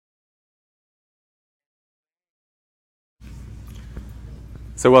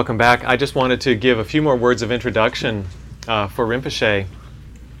So welcome back. I just wanted to give a few more words of introduction for Rinpoche.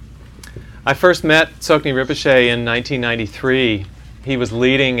 I first met Tsoknyi Rinpoche in 1993. He was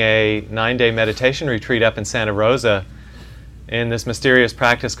leading a 9-day meditation retreat up in Santa Rosa in this mysterious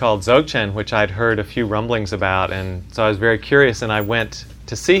practice called Dzogchen, which I'd heard a few rumblings about, and so I was very curious, and I went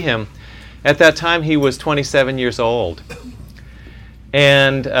to see him. At that time, he was 27 years old,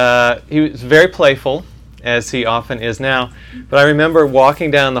 and he was very playful, as he often is now. But I remember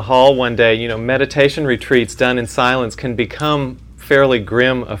walking down the hall one day. You know, meditation retreats done in silence can become fairly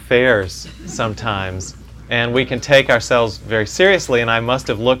grim affairs sometimes, and we can take ourselves very seriously, and I must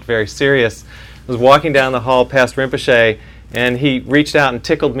have looked very serious. I was walking down the hall past Rinpoche, and he reached out and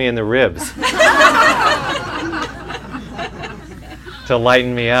tickled me in the ribs to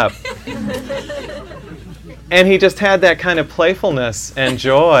lighten me up. And he just had that kind of playfulness and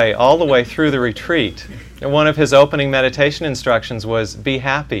joy all the way through the retreat. And one of his opening meditation instructions was, be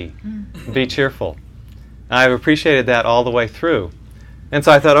happy, be cheerful. I've appreciated that all the way through. And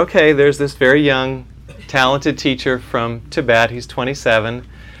so I thought, okay, there's this very young, talented teacher from Tibet. He's 27.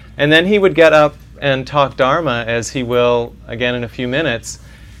 And then he would get up and talk Dharma, as he will again in a few minutes.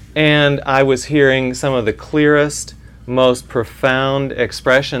 And I was hearing some of the clearest, most profound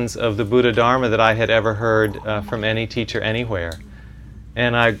expressions of the Buddha Dharma that I had ever heard from any teacher anywhere.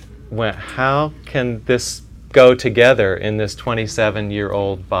 And I went, how can this go together in this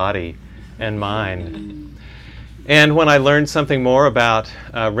 27-year-old body and mind? And when I learned something more about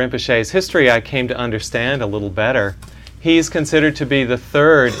Rinpoche's history, I came to understand a little better. He's considered to be the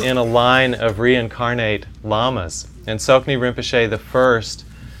third in a line of reincarnate lamas. And Tsoknyi Rinpoche the first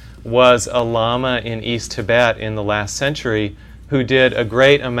was a lama in East Tibet in the last century who did a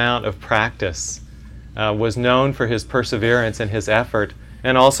great amount of practice, was known for his perseverance and his effort,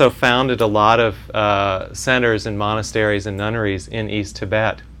 and also founded a lot of centers and monasteries and nunneries in East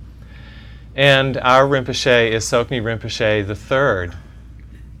Tibet. And our Rinpoche is Tsoknyi Rinpoche the third.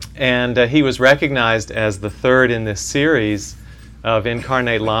 And he was recognized as the third in this series of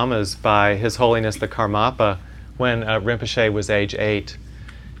incarnate lamas by His Holiness the Karmapa when Rinpoche was age 8.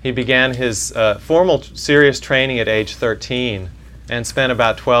 He began his formal serious training at age 13 and spent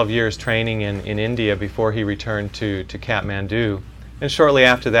about 12 years training in India before he returned to Kathmandu. And shortly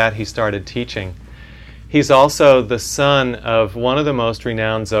after that, he started teaching. He's also the son of one of the most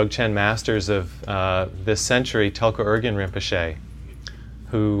renowned Dzogchen masters of this century, Tulku Urgyen Rinpoche,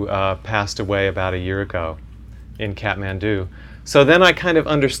 who passed away about a year ago in Kathmandu. So then I kind of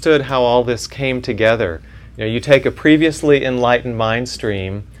understood how all this came together. You know, you take a previously enlightened mind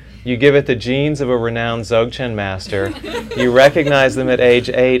stream, you give it the genes of a renowned Dzogchen master, you recognize them at age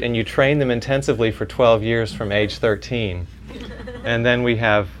 8, and you train them intensively for 12 years from age 13. And then we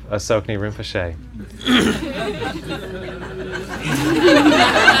have a Tsoknyi Rinpoche.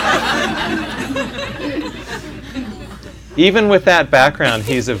 Even with that background,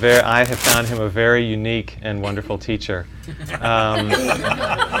 I have found him a very unique and wonderful teacher.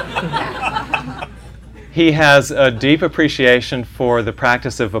 He has a deep appreciation for the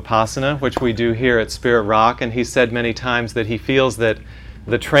practice of Vipassana, which we do here at Spirit Rock, and he said many times that he feels that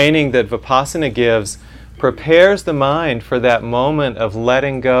the training that Vipassana gives prepares the mind for that moment of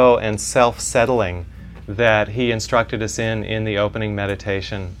letting go and self-settling that he instructed us in the opening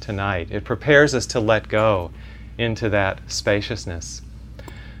meditation tonight. It prepares us to let go into that spaciousness.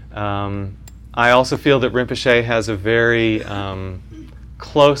 I also feel that Rinpoche has a very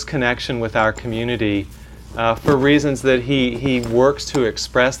close connection with our community for reasons that he works to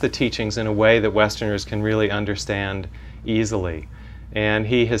express the teachings in a way that Westerners can really understand easily. And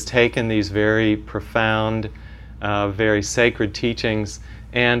he has taken these very profound, very sacred teachings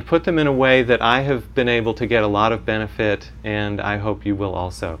and put them in a way that I have been able to get a lot of benefit, and I hope you will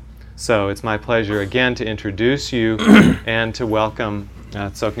also. So it's my pleasure again to introduce you and to welcome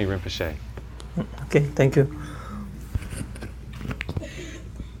Tsoknyi Rinpoche. Okay, thank you.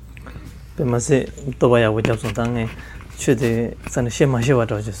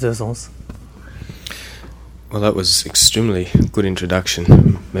 Well, that was extremely good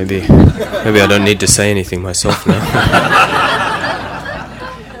introduction. Maybe I don't need to say anything myself now.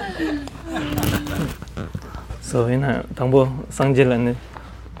 So in Tangbo Sangjil and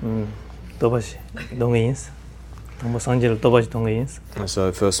Tobashi Dongins. Tangbo Sangjil Tobashi Dongins.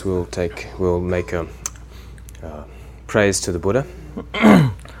 So first we'll make a praise to the Buddha.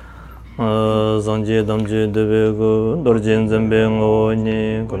 Zanje damje debego dorjen zembe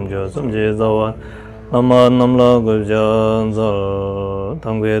ngoni kumjo samje zawa nama namla gurjan za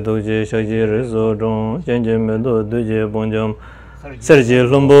tangwe doje shaji reso dong jenje medo doje bonjam Sergi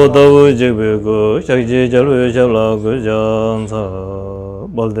Lumbo Dawu Jibigo, Shagji Jalu Jalagu Jansa,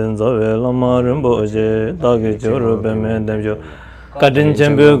 Bolden Zave Lama Rinpoche, Dagi Juru Beme Demjo, Kadin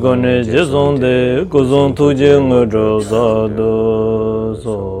Chembu Gone Jizonde, Guzon Tuji Ngudro Zado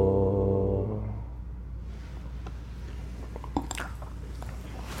So.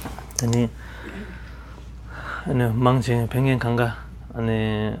 Ani Mangching Pengen Kanga,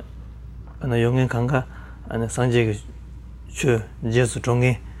 Ani Yongin Kanga, Ani Sanjig Chu Jesu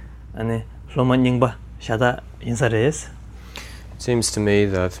Tongi, Ani Loman Yingba, Shada Insares. It seems to me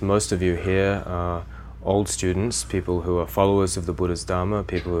that most of you here are old students, people who are followers of the Buddha's Dharma,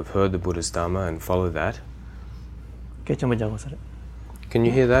 people who have heard the Buddha's Dharma and follow that. Can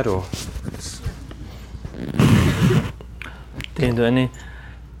you hear that or?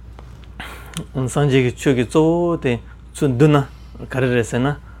 Sanjigi Chugi Zo de Sunduna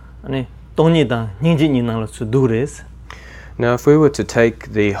Karesena, and Tony Dan Ninjin Sudures. Now, if we were to take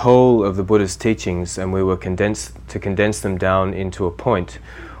the whole of the Buddha's teachings and we were to condense them down into a point,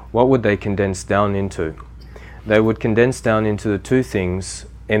 what would they condense down into? They would condense down into the two things,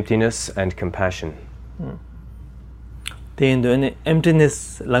 emptiness and compassion.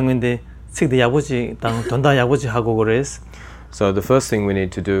 Emptiness langwinde sikde yabuji tang tonda yabuji hago gores. So the first thing we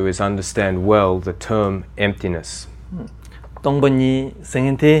need to do is understand well the term emptiness. Tongbani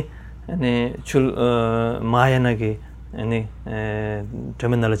sengente ane chul mayanage ane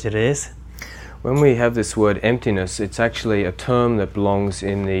terminology res. When we have this word emptiness, it's actually a term that belongs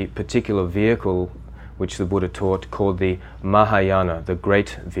in the particular vehicle which the Buddha taught, called the Mahayana, the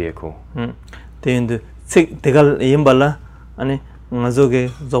great vehicle. Teindu sik tegal yimbala ane ngazoge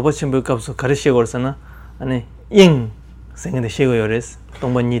zoba chimbu kapso karishe gorsana ane ing sengende shego yores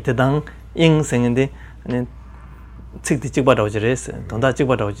tongbani tedang ing sengende ane sikti chikba dawjres tonda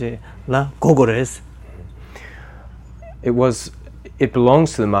chikba dawje la gogores. It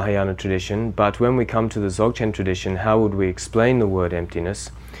belongs to the Mahayana tradition, but when we come to the Dzogchen tradition, how would we explain the word emptiness?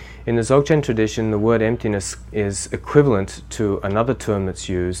 In the Dzogchen tradition, the word emptiness is equivalent to another term that's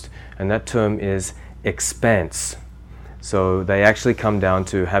used, and that term is expanse. So they actually come down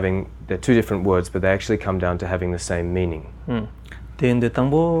to having, they're two different words, but they actually come down to having the same meaning. Tende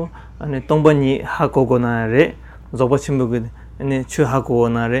tangbo ane tongbani hakogonare zoba chimbu ane chu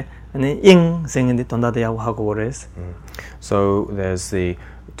hakogonare ane ing sengende tonda de hakogores. So there's the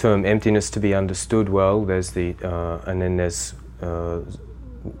term emptiness to be understood well. There's the and then there's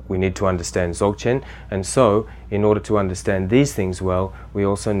we need to understand Dzogchen, and so in order to understand these things well, we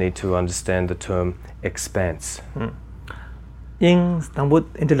also need to understand the term expanse. Ing tambut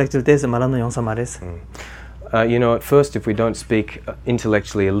intellectual test malano yongsa mares. At first, if we don't speak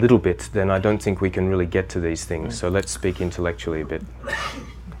intellectually a little bit, then I don't think we can really get to these things. So let's speak intellectually a bit.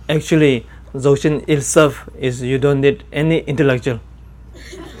 Actually, Dzogchen itself is you don't need any intellectual.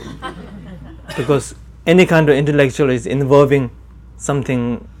 Because any kind of intellectual is involving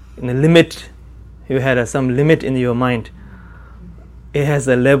something in a limit. You had some limit in your mind. It has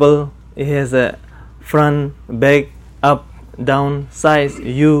a level, it has a front, back, up, down, size,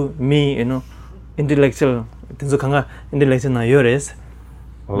 you, me, intellectual.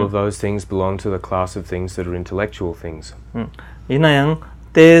 All of those things belong to the class of things that are intellectual things. Inayang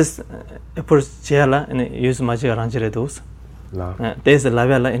tes porciala use magic rancheredos. Tes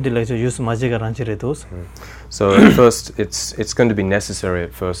laviala intellectual use magic rancheredos. So at first, it's going to be necessary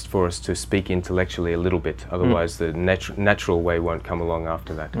at first for us to speak intellectually a little bit. Otherwise, the natural way won't come along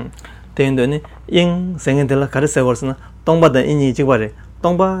after that. Tendoni ing sengendela karese gorsna tongbada inyi chigware.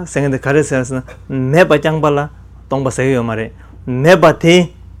 Tongba sengende karesasna meba changbala tongba seyo mare meba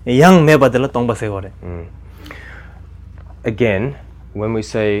te yang meba dela tongba segore. Again, when we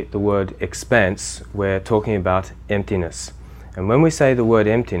say the word expanse, we're talking about emptiness. And when we say the word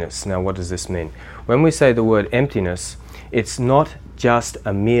emptiness, now what does this mean? When we say the word emptiness, it's not just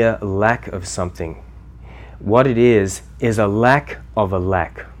a mere lack of something. What it is a lack of a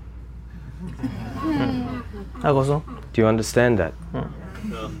lack. Do you understand that?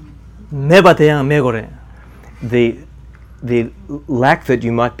 The lack that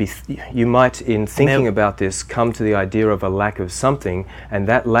you might in thinking about this come to the idea of a lack of something, and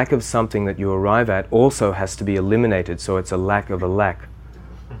that lack of something that you arrive at also has to be eliminated, so it's a lack of a lack.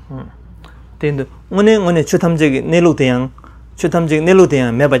 The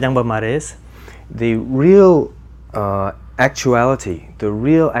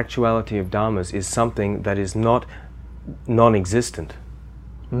real actuality of dharmas is something that is not non-existent.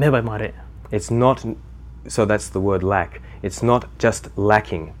 It's not. So that's the word lack. It's not just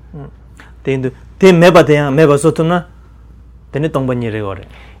lacking.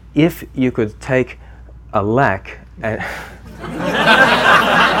 If you could take a lack and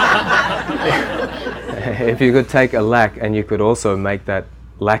If you could take a lack and you could also make that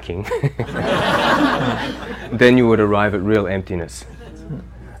lacking, then you would arrive at real emptiness.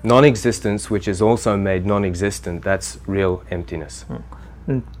 Non-existence, which is also made non-existent, that's real emptiness.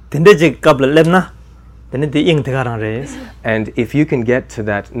 And if you can get to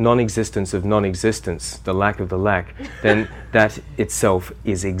that non-existence of non-existence, the lack of the lack, then that itself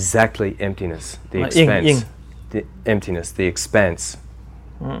is exactly emptiness, the expanse. The emptiness, the expanse.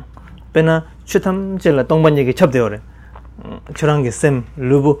 Pena chutam jela tongban yegi chapdeore. Churangi sem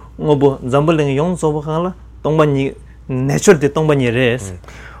lubu ngobu zambuling yong sobo khala tongban yi nature de tongban yi res.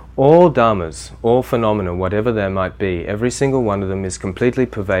 All dharmas, all phenomena, whatever they might be, every single one of them is completely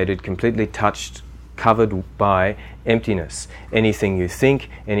pervaded, completely touched, covered by emptiness. Anything you think,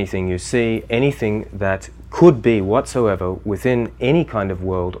 anything you see, anything that could be whatsoever within any kind of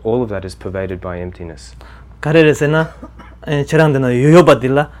world, all of that is pervaded by emptiness. Kareresena chirangdena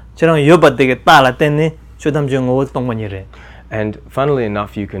yoyobatilla chirang yoyobatege tala tenni chudam jongo tongbanire. And funnily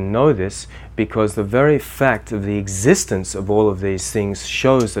enough, you can know this because the very fact of the existence of all of these things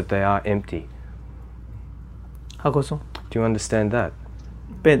shows that they are empty. Hakoso? Do you understand that?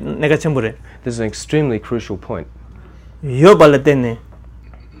 Pe nega chembure. This is an extremely crucial point. Yobalatene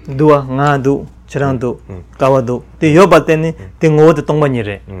dua nga du chirang du kawadu ti yobatene ti ngo de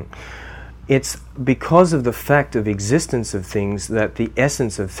tongbanire. It's because of the fact of existence of things that the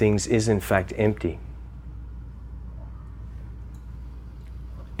essence of things is in fact empty.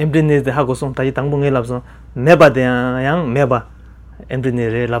 Emptiness de hagosong taji tangbunge lapsong meba de yang meba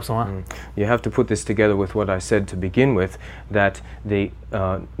emptiness re lapsong. You have to put this together with what I said to begin with, that the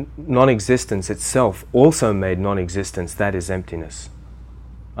non-existence itself also made non-existence, that is emptiness.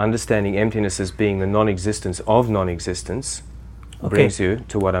 Understanding emptiness as being the non-existence of non-existence brings you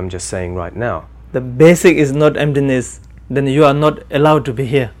to what I'm just saying right now. The basic is not emptiness, then you are not allowed to be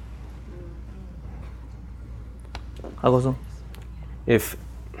here. Hagosong.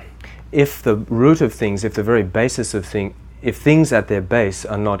 If the root of things, if the very basis of things, if things at their base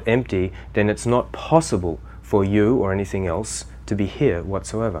are not empty, then it's not possible for you or anything else to be here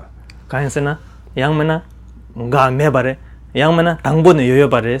whatsoever. Kayansena yangmena nga mebare yangmena tangbone yoyo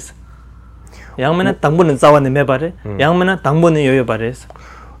bares yangmena tangbone zawane mebare yangmena tangbone yoyo bares.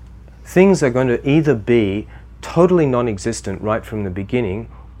 Things are going to either be totally non-existent right from the beginning,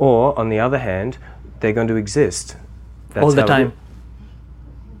 or on the other hand, they're going to exist. That's all the time.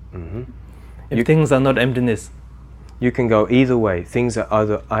 If things are not emptiness, you can go either way. Things are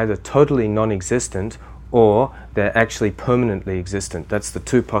either totally non-existent or they're actually permanently existent. That's the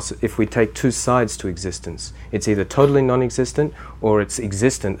two if we take two sides to existence, it's either totally non-existent or it's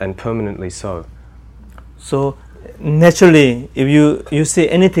existent and permanently so. So naturally, if you see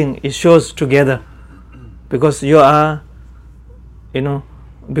anything, it shows together, because you are,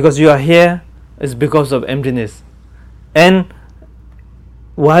 because you are here is because of emptiness, and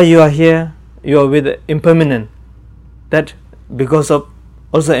while you are here, you are with impermanent, that because of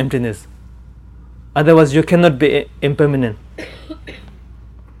also emptiness. Otherwise you cannot be impermanent.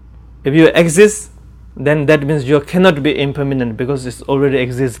 If you exist, then that means you cannot be impermanent, because it already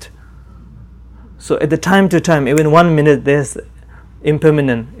exists. So at the time to time, even 1 minute there's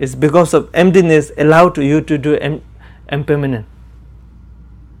impermanent, it's because of emptiness allowed you to do impermanent.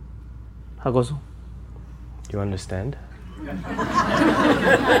 How goes? You understand?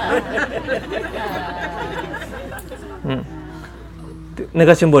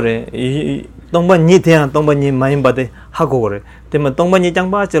 내가 심보래 동반 니 대한 동반 니 마인 바데 하고 그래. 되면 동반 니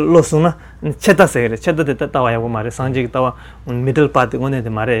장바 저 로스나 쳇다세 그래. 쳇다데 따와야고 말해. 상지 따와 미들 파트 원에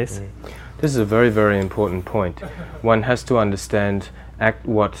말해. This is a very, very important point. One has to understand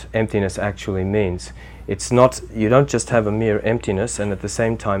what emptiness actually means. It's not, you don't just have a mere emptiness, and at the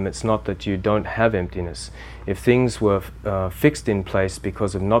same time it's not that you don't have emptiness. If things were fixed in place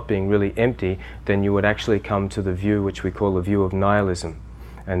because of not being really empty, then you would actually come to the view which we call the view of nihilism.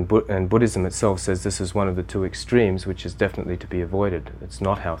 And Buddhism itself says this is one of the two extremes, which is definitely to be avoided. It's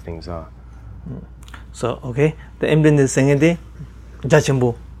not how things are. So, okay, the emptiness 생에대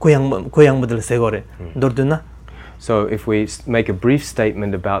자신부 고향부들 세거래. 너도나? So if we make a brief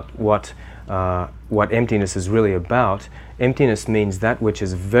statement about what emptiness is really about, emptiness means that which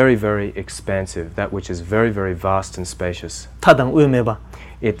is very, very expansive, that which is very, very vast and spacious. 타당 우메바.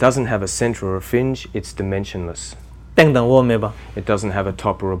 It doesn't have a center or a fringe, it's dimensionless. 땡당 오메바. It doesn't have a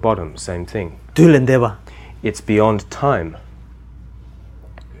top or a bottom, same thing. 둘렌데바. It's beyond time.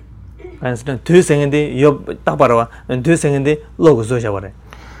 그래서 두 생인데 옆딱 봐라. 두 생인데 로고 소샤버래.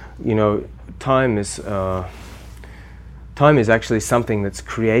 You know, time is actually something that's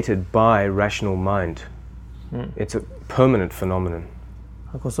created by rational mind. It's permanent phenomenon.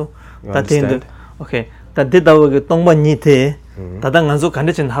 하고서 You 다 되는데 understand? 오케이 다 되다고 그 동반니테 다당 안소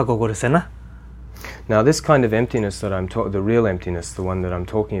간대진 하고 그랬으나 Now this kind of emptiness that the real emptiness, the one that I'm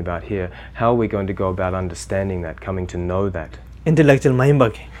talking about here, how are we going to go about understanding that, coming to know that? intellectual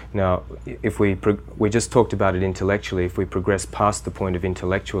마인바게 Now, if we just talked about it intellectually, if we progress past the point of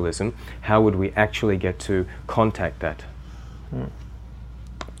intellectualism, how would we actually get to contact that?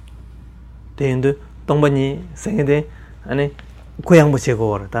 되는데 동반니 생에데 아니 고향부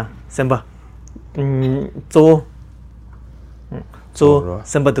제거하다 셈바 조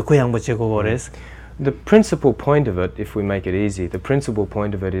셈바도 고향부 제거하래스 The principal point of it, if we make it easy, the principal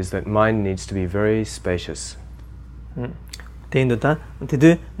point of it is that mind needs to be very spacious. 되는데다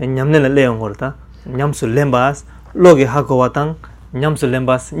되도 냠내를 내용 거다 냠수 렘바스 로게 하고 왔당 냠수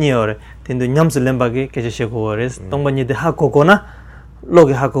렘바스 니어레 되는데 냠수 렘바게 계셔고레스 동반니데 하고거나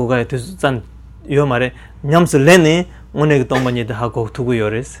로게 하고가 되잔 요 말에 냠수 레네 오늘 동반니데 하고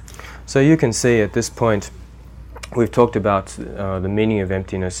두고요레스 So you can see at this point, we've talked about the meaning of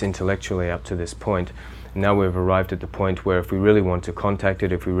emptiness intellectually up to this point. Now we've arrived at the point where if we really want to contact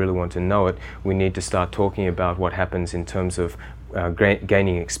it, if we really want to know it, we need to start talking about what happens in terms of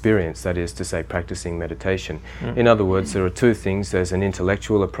gaining experience, that is to say, practicing meditation. In other words, there are two things. There's an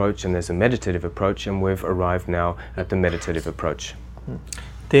intellectual approach and there's a meditative approach, and we've arrived now at the meditative approach.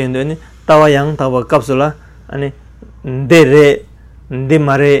 되는데 따와양 따와 깝슬라 아니 데레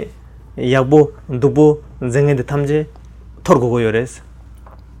데마레 야보 두보 쟁에데 탐제 털고고요레스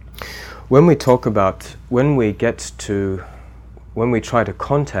When we talk about, when we try to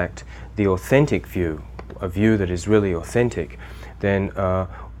contact the authentic view, a view that is really authentic, then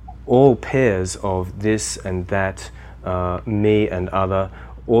all pairs of this and that, me and other,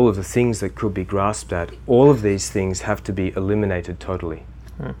 all of the things that could be grasped at, all of these things have to be eliminated totally.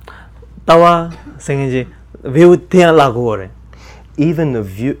 따와 생이지 view 태양라고래 Even the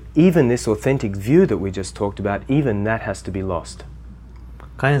view, even this authentic view that we just talked about, even that has to be lost.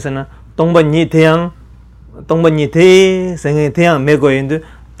 가연서나 동반니 태양 생의 태양 메고인데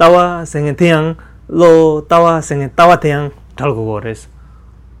따와 생의 태양 로 따와 생의 따와 태양 달고고레스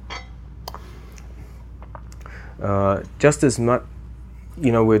Just as much,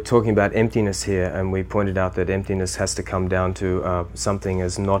 we're talking about emptiness here, and we pointed out that emptiness has to come down to something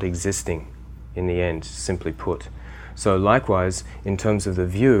as not existing in the end, simply put. So likewise, in terms of the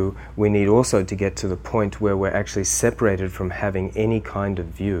view, we need also to get to the point where we're actually separated from having any kind of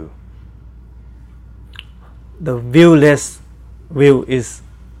view. The viewless view is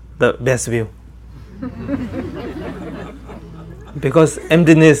the best view. Because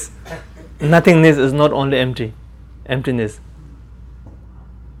emptiness, nothingness is not only empty. Emptiness.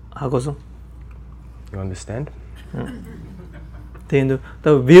 하고서 You understand? The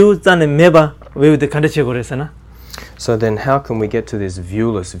view 짠에 매바 view 데 간대치 그랬으나 So then how can we get to this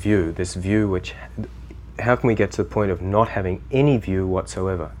viewless view, how can we get to the point of not having any view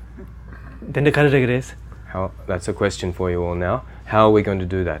whatsoever? That's a question for you all now. How are we going to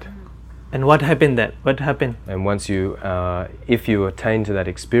do that? And what happened? And once if you attain to that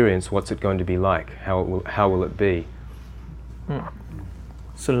experience, what's it going to be like? How will it be?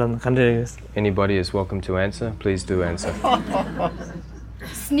 Anybody is welcome to answer. Please do answer.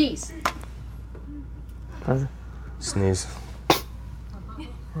 Sneeze. Sneeze.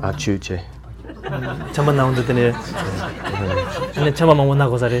 Achuche.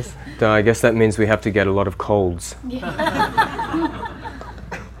 I guess that means we have to get a lot of colds.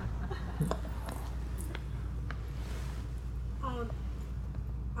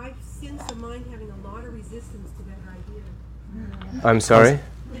 I sense the mind having a lot of resistance to that idea. I'm sorry?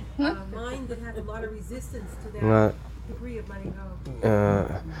 A mind that has a lot of resistance to that degree of letting go.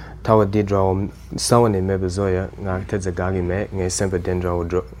 Tawa didra sawane mebezoya nga tedza gagi me nge sembe dendra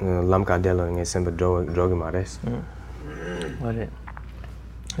lamka delo nge sembe drogi mares.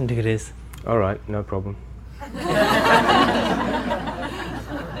 All right, no problem.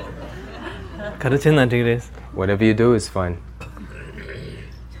 Whatever you do is fine.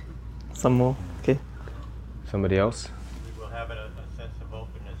 Some more, okay. Somebody else? We will have a sense of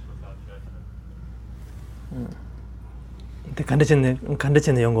openness without judgment.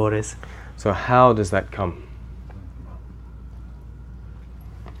 So how does that come?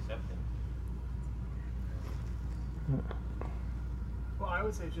 Well, I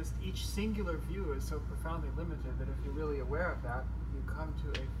would say just each singular view is so profoundly limited that if you're really aware of that, you come to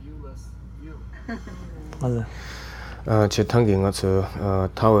a viewless view. Chetangi ngatsu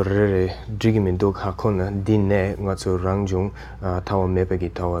tawa rere drigimin dog hakona dinne ngatsu rangjung tawa mepegi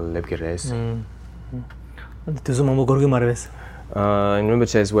tawa lepgeres. In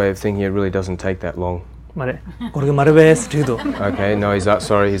Rinpoche's way of thinking, it really doesn't take that long. Okay, no, he's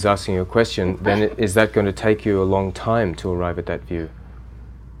asking you a question. Then is that going to take you a long time to arrive at that view?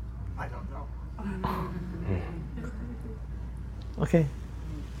 I don't know. Okay.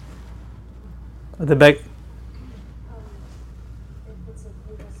 At the back. If it's a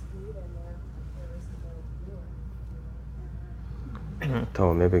previous view, then there is no viewer.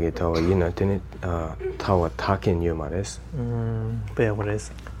 Tawa mebege tawa yina tene tawa taken you mares.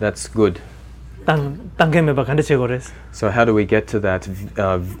 That's good. So how do we get to that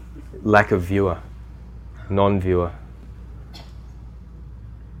lack of viewer, non-viewer?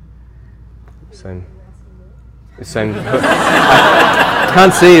 Same. I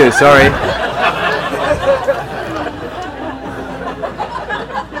can't see you. Sorry.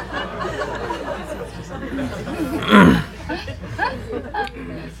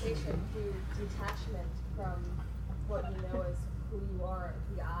 Detachment from what you know as who you are,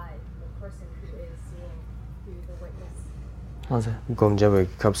 the I, the person who is seeing through the witness. 맞아요. Gomjabe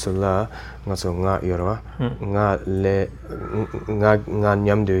kapsula ngaso nga yoro nga le nga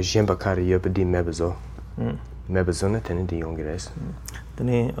nyamde jemba kari yobdi mebezo. Mebezo na tene di yongires.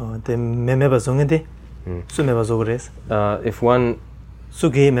 Tene te mebezo ngende. Su mebezo gres. If one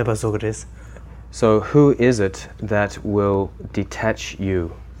sugi mebezo gres. So who is it that will detach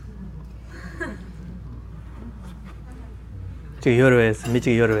you? Where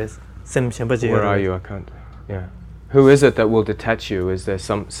are you? I can't. Yeah. Who is it that will detach you? Is there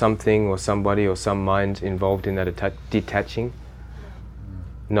something or somebody or some mind involved in that detaching?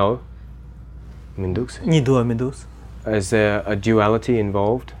 No? Mindux? Is there a duality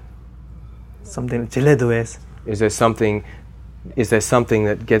involved? Something. Is there something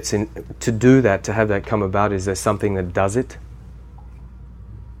that gets in to do that, to have that come about? Is there something that does it?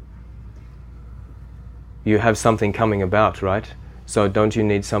 You have something coming about, right? So don't you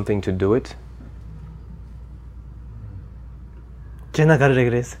need something to do it?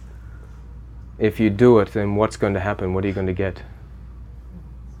 If you do it, then what's going to happen? What are you going to get?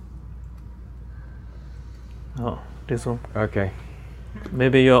 Oh, this one. Okay.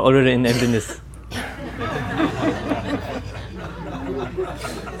 Maybe you're already in emptiness.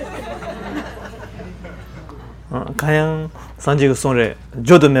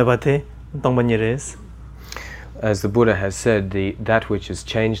 As the Buddha has said, that which is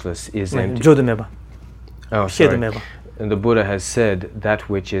changeless is empty. Oh, sorry. And the Buddha has said that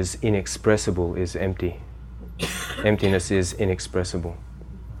which is inexpressible is empty. Emptiness is inexpressible.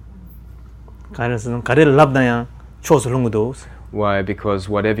 Why? Because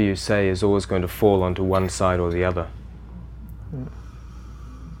whatever you say is always going to fall onto one side or the other.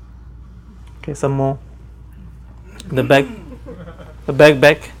 Okay, some more. The back.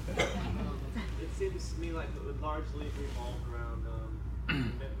 Back. It seems to me like it would largely revolve around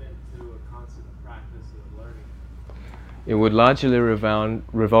commitment to a constant practice of learning. It would largely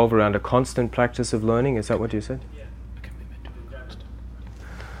revolve around a constant practice of learning. Is that what you said? Yeah.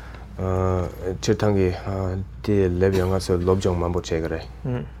 Chitangi di lebyo ngaso lobjong mambo chegare.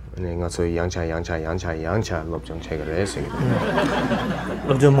 Ne ngaso yangcha lobjong chegare sing.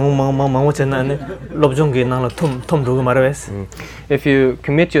 If you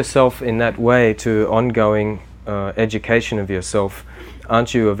commit yourself in that way to ongoing education of yourself,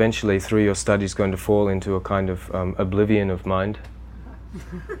 aren't you eventually through your studies going to fall into a kind of oblivion of mind?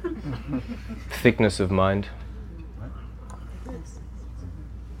 Thickness of mind?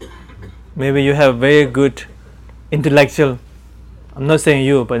 Maybe you have very good intellectual, I'm not saying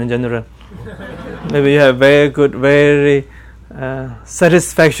you, but in general. Maybe you have very good, very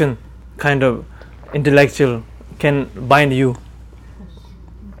satisfaction kind of intellectual can bind you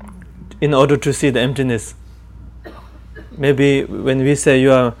in order to see the emptiness. Maybe when we say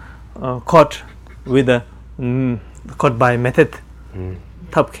you are caught by method,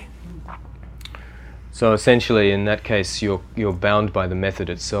 so essentially in that case you're bound by the method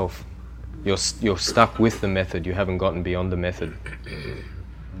itself. You're stuck with the method. You haven't gotten beyond the method.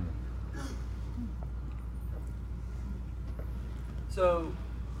 So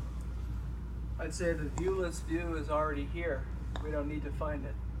I'd say the viewless view is already here. We don't need to find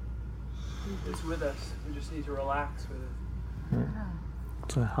it. It's with us. We just need to relax with it.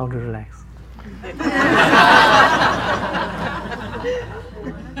 So how to relax?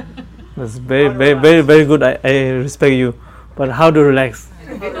 That's very good. I respect you. But how to relax?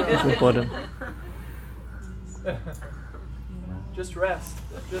 It's important. Just rest.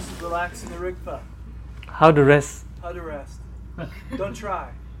 Just relax in the rigpa. How to rest? How to rest. Don't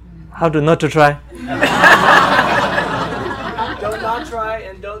try. How to not to try? Don't not try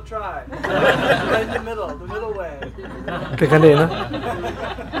and don't try. Right in the middle way.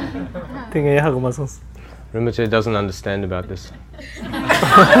 Tinggal Rinpoche doesn't understand about this.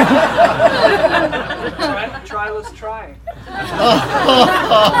 Tryless trying.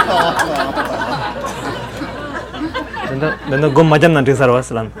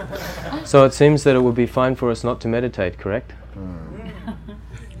 So it seems that it would be fine for us not to meditate, correct?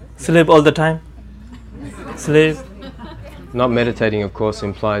 Sleep all the time. Sleep. Not meditating, of course,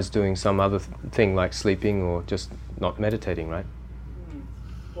 implies doing some other thing like sleeping or just not meditating, right?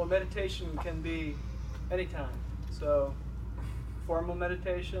 Well, meditation can be anytime. So, formal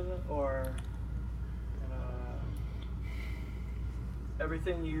meditation or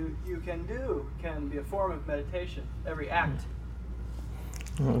everything you can do can be a form of meditation. Every act.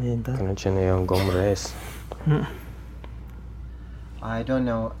 I don't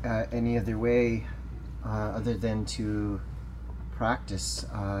know any other way other than to practice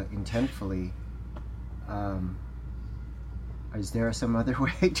intentfully. Is there some other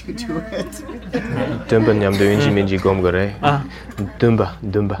way to do it? Dumba nyamdu inji minji gomgore. Dumba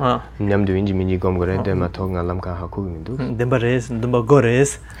nyamdu inji minji gomgore dema tonga lamka haku mindu. Dumba res, dumba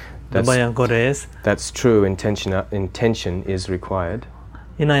gores, dumba yang gores. That's true. Intention is required.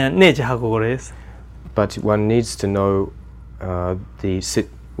 Inaya neche haku gores. But one needs to know the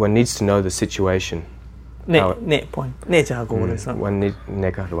situation. Point. Neche haku gores.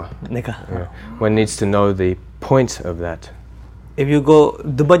 One needs to know the point of that. If you go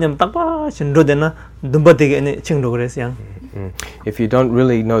dumba nyam takpa chendro dena dumba tige ene chingro gores yang. If you don't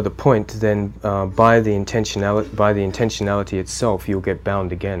really know the point, then by the intentionality itself, you'll get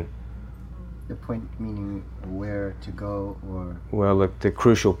bound again. The point meaning where to go, or well, the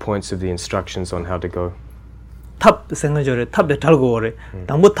crucial points of the instructions on how to go. 탑 생각저래 탑에 달고 오래.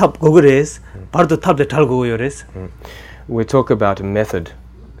 당부 탑 고그레스. 바로 탑에 달고 오요레스. We talk about a method,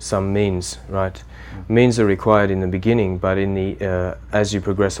 some means, right? Means are required in the beginning, but in the as you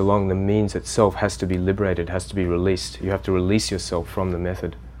progress along, the means itself has to be liberated, has to be released. You have to release yourself from the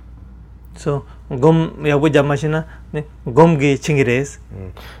method. So gom yabu jamashina ne gomgi chingires.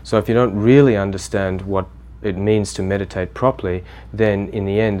 So if you don't really understand what it means to meditate properly, then in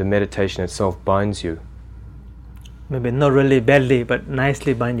the end the meditation itself binds you. Maybe not really badly, but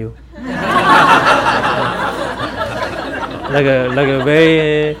nicely bind you. like a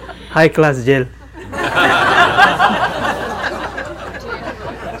very high class jail.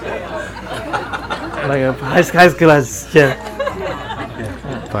 Like a high class jail.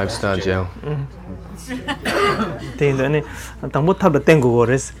 5-star jail. Tindani tambo tab the tengu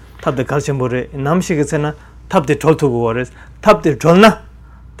gores, tab the kalchembore, namshigetsena, tab the toltu gores, tab the drona,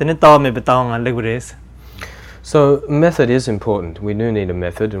 then tawa me betawang and legures. So method is important. We do need a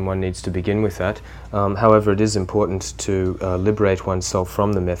method, and one needs to begin with that. However, it is important to liberate oneself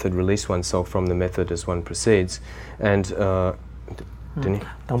from the method, release oneself from the method as one proceeds, and the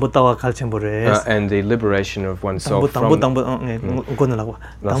liberation of oneself from. So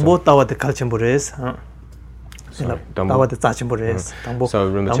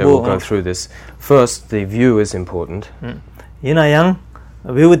Rinpoche will go through this. First, the view is important.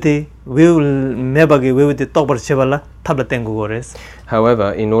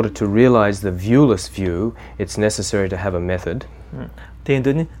 However, in order to realize the viewless view, it's necessary to have a method.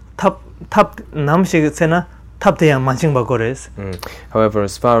 However,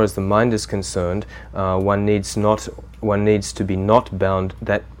 as far as the mind is concerned, one needs to be not bound.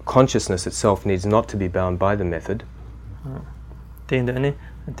 That consciousness itself needs not to be bound by the method.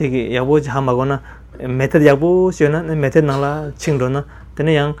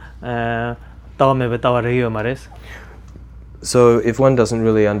 So if one doesn't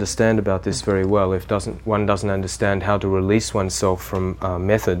really understand about this very well, if one doesn't understand how to release oneself from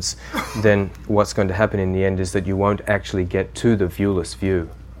methods, then what's going to happen in the end is that you won't actually get to the viewless view.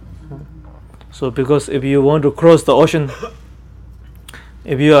 So because if you want to cross the ocean,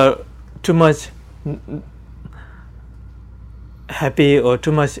 if you are too much happy or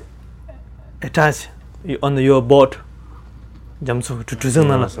too much attached on your boat, so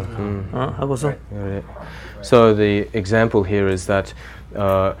the example here is that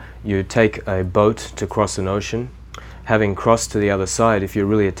you take a boat to cross an ocean. Having crossed to the other side, if you're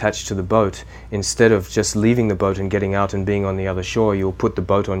really attached to the boat, instead of just leaving the boat and getting out and being on the other shore, you'll put the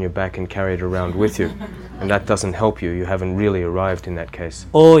boat on your back and carry it around with you. And that doesn't help you. You haven't really arrived in that case.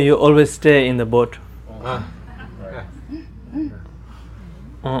 Or you always stay in the boat.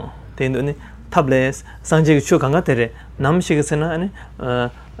 Tables sanjig chu kanga tere namshig sena ani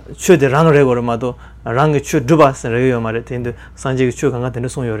chu de rang re gor mado rang chu dubas re yo mare tindu sanjig chu kanga tere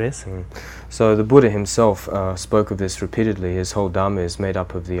song yores. So the Buddha himself spoke of this repeatedly. His whole Dharma is made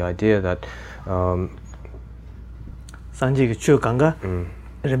up of the idea that sanjig chu kanga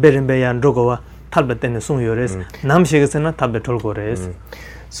rembe yan rogowa 탈베 때는 송요레스 남식에서는 탈베 돌고레스.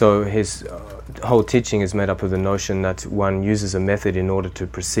 So his whole teaching is made up of the notion that one uses a method in order to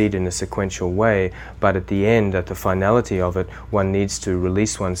proceed in a sequential way, but at the end, at the finality of it, one needs to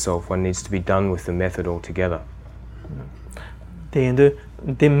release oneself, one needs to be done with the method altogether.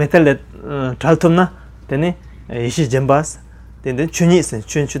 The method 탈톰나 되네 이시 젬바스 then chunyi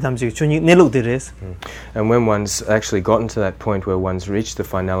chuntamji chunyi neluk deres. And when one's actually gotten to that point where one's reached the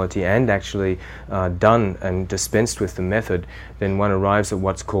finality and actually done and dispensed with the method, then one arrives at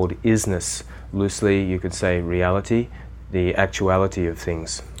what's called isness. Loosely, you could say reality, the actuality of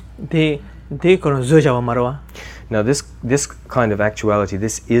things. Now, this kind of actuality,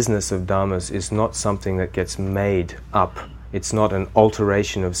 this isness of dharmas, is not something that gets made up. It's not an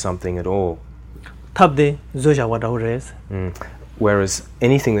alteration of something at all. Whereas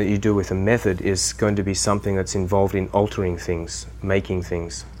anything that you do with a method is going to be something that's involved in altering things, making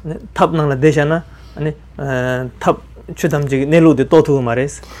things.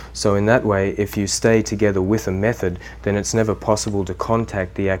 So in that way, if you stay together with a method, then it's never possible to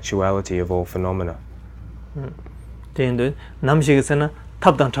contact the actuality of all phenomena.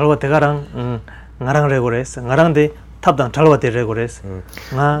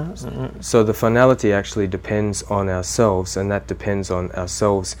 So the finality actually depends on ourselves, and that depends on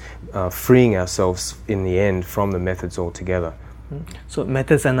ourselves freeing ourselves in the end from the methods altogether. So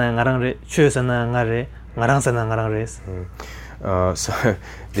methods and so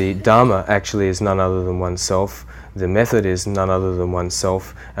the Dharma actually is none other than oneself, the method is none other than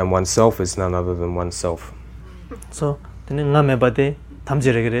oneself, and oneself is none other than oneself. So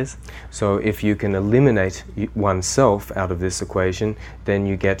if you can eliminate oneself out of this equation, then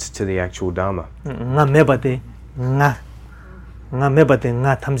you get to the actual Dharma. And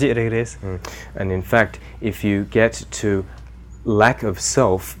in fact, if you get to lack of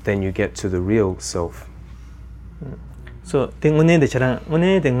self, then you get to the real self. So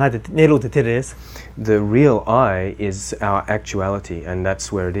the real I is our actuality, and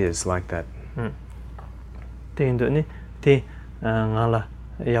that's where it is, like that.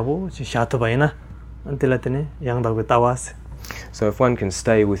 So if one can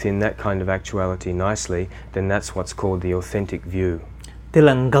stay within that kind of actuality nicely, then that's what's called the authentic view.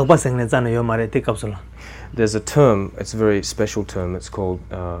 There's a term, it's a very special term, it's called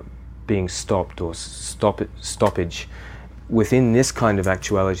being stopped or stoppage. Within this kind of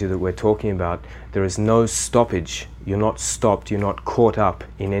actuality that we're talking about, there is no stoppage. You're not stopped, you're not caught up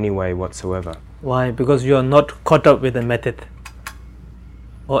in any way whatsoever. Why? Because you are not caught up with the method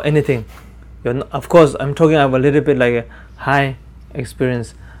or anything. Of course, I'm talking about a little bit like a high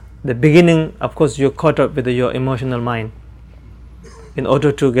experience. The beginning, of course, you're caught up with your emotional mind. In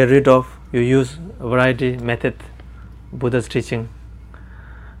order to get rid of, you use a variety method, Buddha's teaching.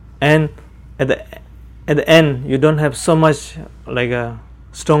 And at the end, you don't have so much like a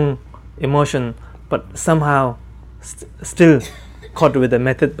strong emotion, but somehow still caught with the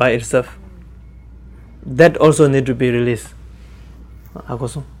method by itself. That also need to be released.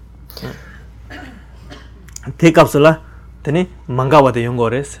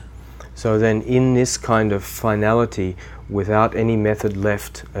 So then in this kind of finality, without any method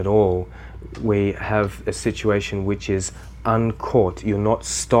left at all, we have a situation which is uncaught. You're not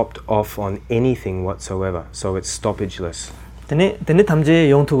stopped off on anything whatsoever, so it's stoppageless. And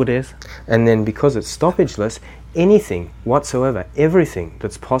then because it's stoppageless, anything whatsoever, everything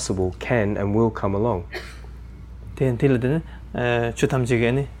that's possible can and will come along.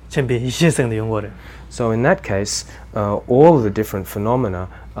 So in that case, all the different phenomena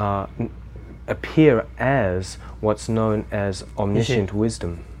appear as what's known as omniscient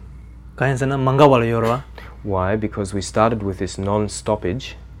wisdom. Why? Because we started with this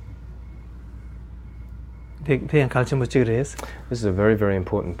non-stoppage. This is a very, very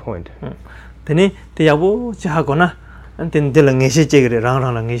important point.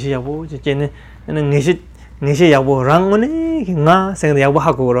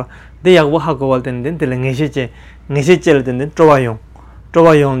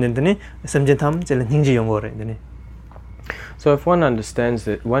 So if one understands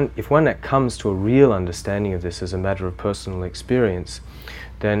that, if one comes to a real understanding of this as a matter of personal experience,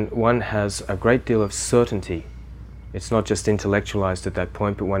 then one has a great deal of certainty. It's not just intellectualized at that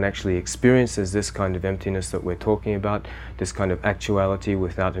point, but one actually experiences this kind of emptiness that we're talking about, this kind of actuality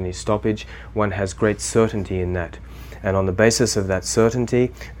without any stoppage. One has great certainty in that. And on the basis of that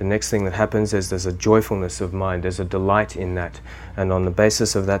certainty, the next thing that happens is there's a joyfulness of mind, there's a delight in that. And on the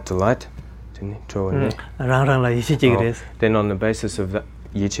basis of that delight, then on the basis of that,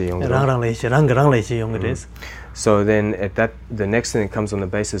 yiche yongdo. rang le shi yong des. So then the next thing that comes on the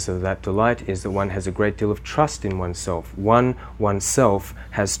basis of that delight is that one has a great deal of trust in oneself. Oneself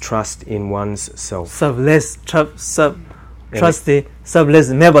has trust in one's self. Selfless trust the selfless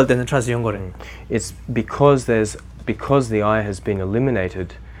mebal then trust yong gore. It's because the I has been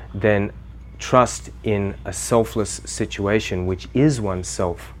eliminated, then trust in a selfless situation, which is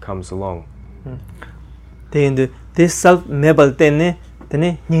oneself, comes along. This self mebal then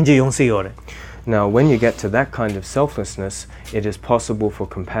ningje yong si gore. Now, when you get to that kind of selflessness, it is possible for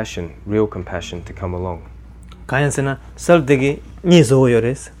compassion, real compassion, to come along. Kayansena self degi ni zo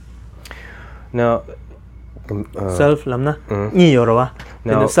yores. Now, self lamna ni yorwa.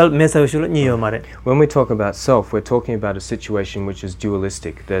 Now, self mesa shulu ni yomare. When we talk about self, we're talking about a situation which is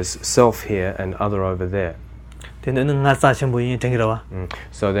dualistic. There's self here and other over there. So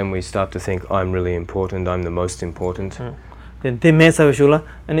then we start to think, I'm really important, I'm the most important. Then they mesa shula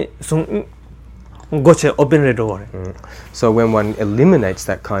and So when one eliminates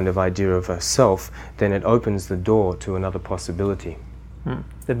that kind of idea of a self, then it opens the door to another possibility.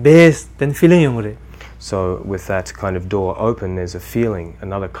 The base then feeling yongre. So with that kind of door open, there's a feeling,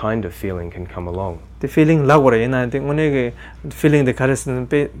 another kind of feeling can come along. The feeling lagore and I think when feeling the caressing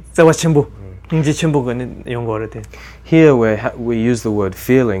Here we use the word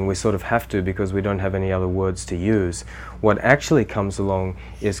feeling, we sort of have to because we don't have any other words to use. What actually comes along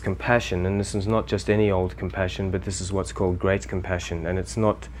is compassion, and this is not just any old compassion, but this is what's called great compassion, and it's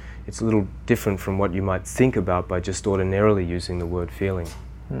a little different from what you might think about by just ordinarily using the word feeling.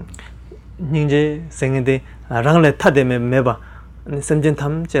 Ninje sengede rangle tademe meba semjen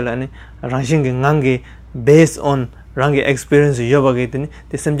tham chelani rangsing ngangi based on rangi experience yobage tini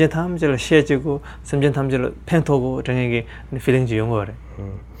the semjen tham chela share chigo semjen tham chela pentogo rangege feeling ji yongore.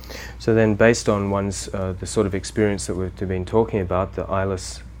 So then based on one's the sort of experience that we've been talking about, the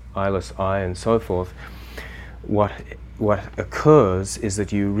eyeless eye and so forth, what occurs is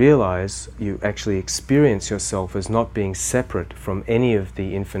that you realize, you actually experience yourself as not being separate from any of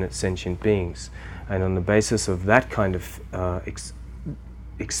the infinite sentient beings. And on the basis of that kind of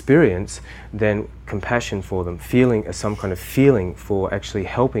experience, then compassion for them, some kind of feeling for actually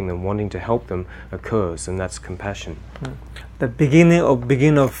helping them, wanting to help them occurs, and that's compassion. The beginning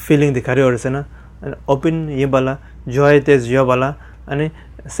of feeling the career is an open yibala, joy tes yobala, and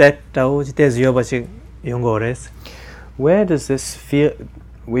set tau tes yobachi yongores. Where does this feel?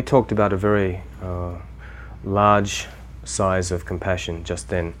 We talked about a very large size of compassion just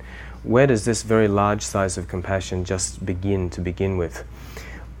then. Where does this very large size of compassion just begin with?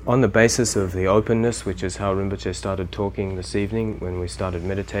 On the basis of the openness, which is how Rinpoche started talking this evening when we started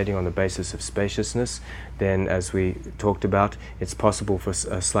meditating, on the basis of spaciousness, then as we talked about, it's possible for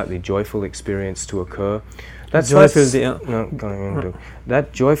a slightly joyful experience to occur. That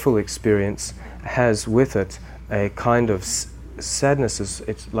joyful experience has with it a kind of sadness,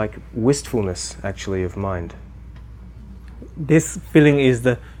 it's like wistfulness actually of mind. This feeling is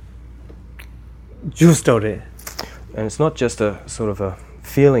the juice story. And it's not just a sort of a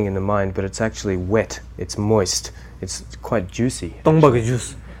feeling in the mind, but it's actually wet, it's moist, it's quite juicy.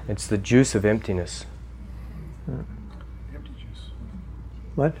 Juice. It's the juice of emptiness. Empty juice.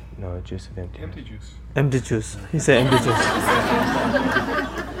 What? No, juice of emptiness. Empty juice. Empty juice. He said empty juice.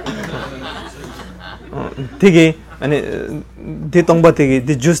 Tigi and the tongba tigi,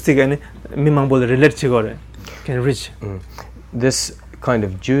 the juice tigi and mimangbol relate chigore can reach. This kind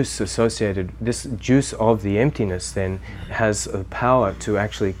of juice this juice of the emptiness then has a power to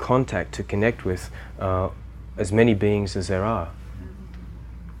actually to connect with as many beings as there are.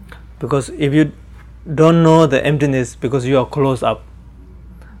 Because if you don't know the emptiness because you are closed up,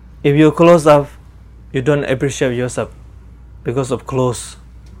 if you close up, you don't appreciate yourself because of close.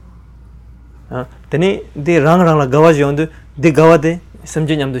 Then the rang la gawaji on the gawade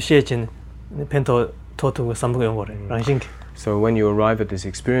samjin to share chin pento totu sambu yongore. So when you arrive at this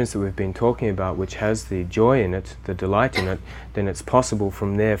experience that we've been talking about, which has the joy in it, the delight in it, then it's possible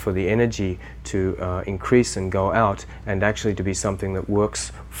from there for the energy to increase and go out, and actually to be something that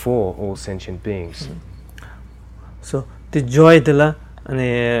works for all sentient beings. So the joy de la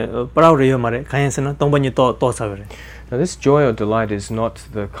proud mare kayensena tongbanyi to savere. Now this joy or delight is not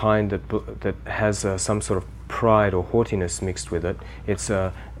the kind that has some sort of pride or haughtiness mixed with it. It's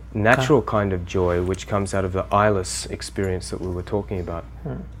a natural kind of joy which comes out of the eyeless experience that we were talking about.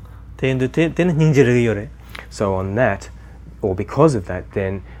 So on that, or because of that,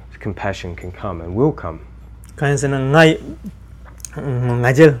 then compassion can come and will come. I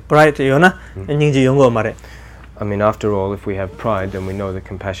mean, after all, if we have pride, then we know that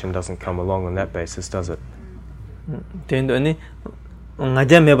compassion doesn't come along on that basis, does it?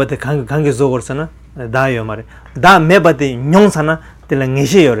 ngaja mebate kange zogorsana dayo mare da mebate nyonsana tela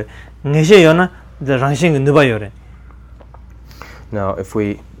ngeshe yore ngeshe yona the rangshing nuba yore. Now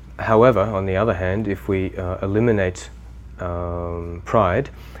however, on the other hand, if we eliminate pride,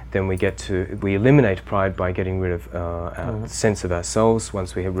 then we eliminate pride by getting rid of our sense of ourselves.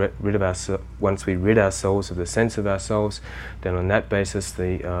 Once we have once we rid ourselves of the sense of ourselves, then on that basis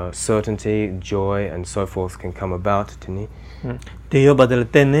the certainty, joy, and so forth can come about.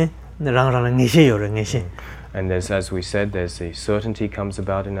 And as we said, there's the certainty comes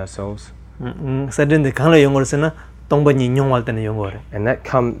about in ourselves. And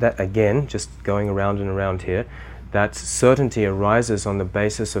that again, just going around and around here, that certainty arises on the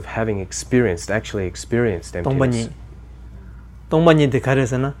basis of having actually experienced emptiness.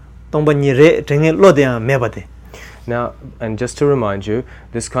 Now, and just to remind you,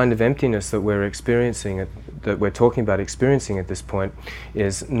 this kind of emptiness that we're experiencing, that we're talking about experiencing at this point,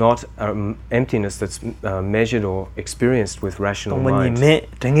 is not emptiness that's measured or experienced with rational mind.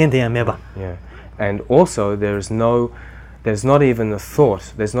 Yeah. And also, there's not even a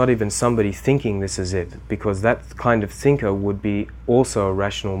thought, there's not even somebody thinking this is it, because that kind of thinker would be also a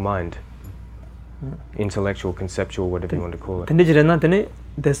rational mind. Intellectual, conceptual, whatever you want to call it.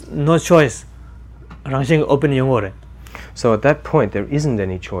 There's no choice. So at that point, there isn't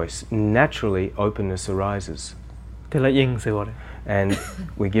any choice. Naturally, openness arises. And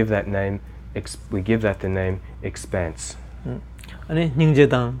we give that the name expanse.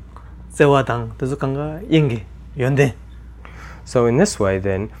 So in this way,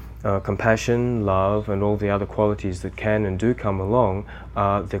 then, compassion, love, and all the other qualities that can and do come along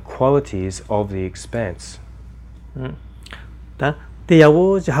are the qualities of the expanse.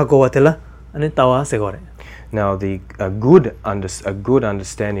 Now, a good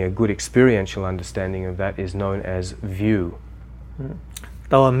understanding, a good experiential understanding of that is known as view.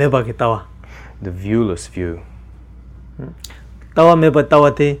 The viewless view.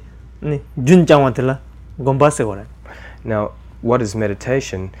 Now, what is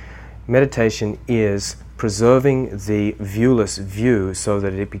meditation? Meditation is preserving the viewless view so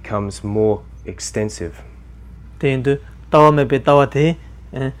that it becomes more extensive. And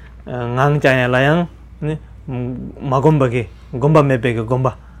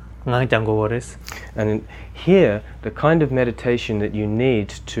here, the kind of meditation that you need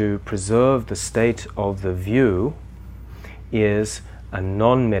to preserve the state of the view is a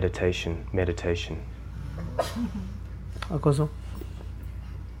non-meditation meditation.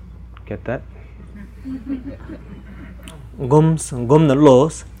 Get that?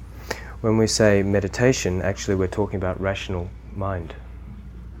 When we say meditation, actually we're talking about rational mind.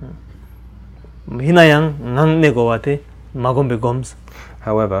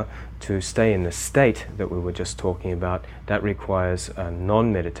 However, to stay in the state that we were just talking about, that requires a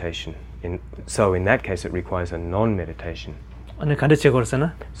non-meditation. So in that case, it requires a non-meditation.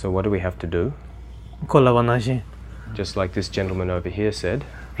 So what do we have to do? Just like this gentleman over here said,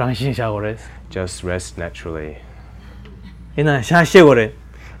 just rest naturally.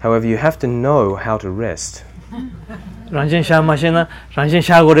 However, you have to know how to rest.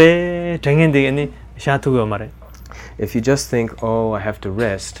 If you just think, oh, I have to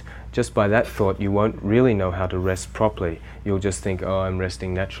rest, just by that thought, you won't really know how to rest properly. You'll just think, oh, I'm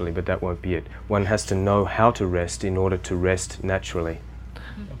resting naturally, but that won't be it. One has to know how to rest in order to rest naturally.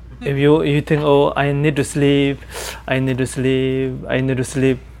 If you think, oh, I need to sleep,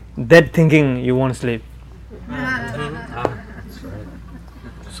 that thinking, you won't sleep.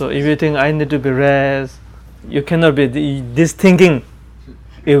 So if you think, I need to be rest, you cannot be, this thinking,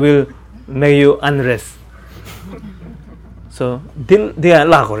 it will make you unrest. So,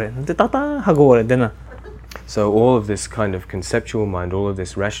 so all of this kind of conceptual mind, all of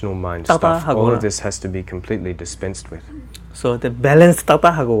this rational mind stuff, all of this has to be completely dispensed with. So the balance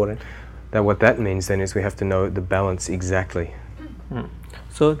that what that means then is we have to know the balance exactly.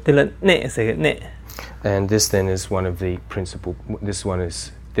 So and this then is one of the principal. This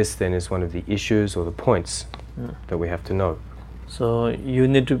then is one of the issues or the points that we have to know. So you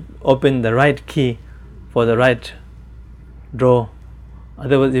need to open the right key for the right drawer.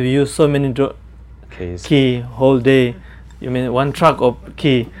 Otherwise, if you use so many key whole day, you mean one truck of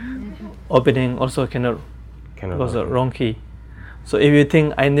key opening also cannot because the wrong key. So if you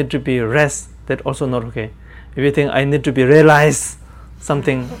think I need to be rest, that also not okay. If you think I need to be realize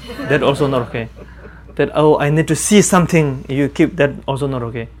something, that also not okay. That I need to see something, you keep that also not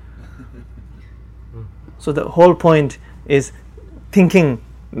okay. So the whole point is thinking,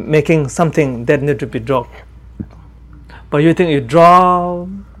 making something that need to be dropped. But you think you drop,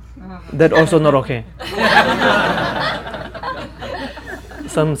 that also not okay.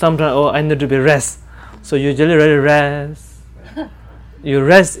 sometimes, oh, I need to be rest. So you usually rest. You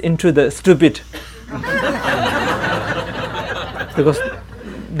rest into the stupid. Because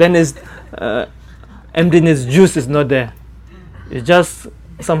then is emptiness juice is not there. It's just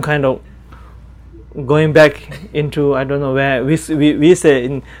some kind of going back into, I don't know where, we say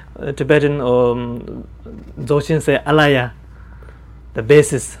in Tibetan or Dzogchen say alaya, the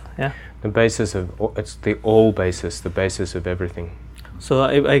basis. Yeah. The basis of, it's the all basis, the basis of everything. So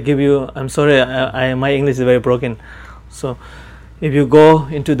I give you, I'm sorry, my English is very broken. So if you go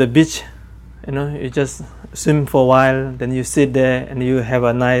into the beach, you just swim for a while, then you sit there and you have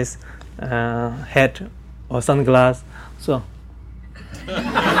a nice hat or sunglass. So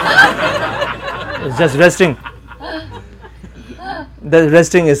it's just resting. That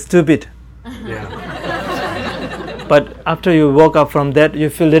resting is stupid. Yeah. But after you woke up from that, you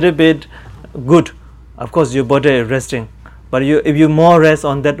feel a little bit good. Of course, your body is resting. But if you more rest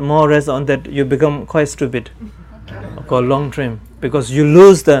on that, you become quite stupid. Called long term, because you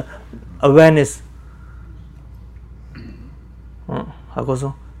lose the awareness.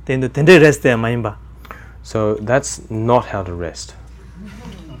 So that's not how to rest.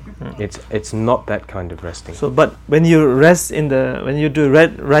 It's not that kind of resting. So, but when you rest when you do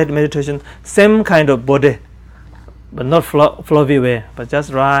right meditation, same kind of body, but not floppy way, but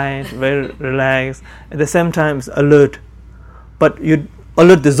just right, very relaxed. At the same time, alert. But you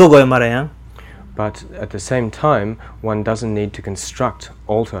alert the zogo marayang. But at the same time, one doesn't need to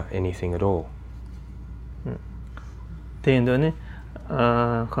alter anything at all.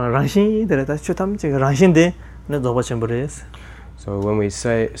 So when we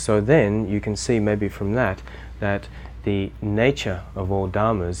say, so then you can see maybe from that the nature of all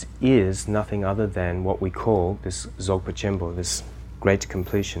dharmas is nothing other than what we call this Dzogpa Chenpo, this great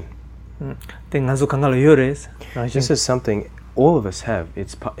completion. This is something all of us have.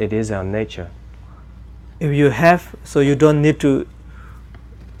 It is our nature. If you have, so you don't need to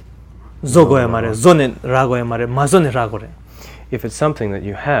if it's something that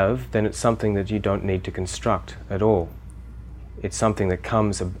you have, then it's something that you don't need to construct at all. It's something that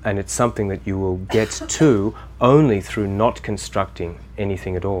comes, and it's something that you will get to only through not constructing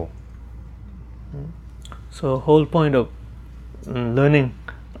anything at all. So whole point of learning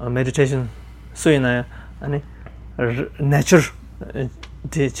meditation, so in nature.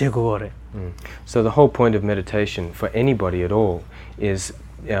 So the whole point of meditation for anybody at all is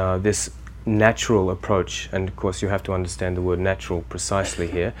this natural approach, and of course you have to understand the word natural precisely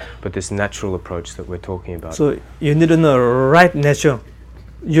here, but this natural approach that we're talking about. So you need to know right nature.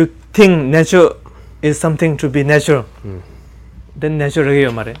 You think nature is something to be natural, then nature.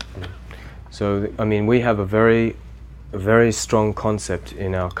 So I mean, we have a very strong concept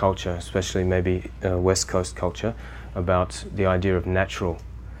in our culture, especially maybe West Coast culture, about the idea of natural.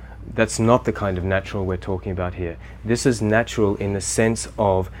 That's not the kind of natural we're talking about here. This is natural in the sense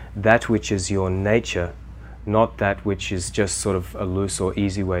of that which is your nature, not that which is just sort of a loose or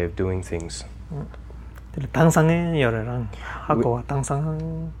easy way of doing things.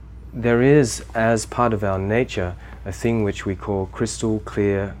 There is, as part of our nature, a thing which we call crystal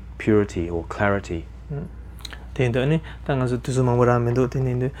clear purity or clarity.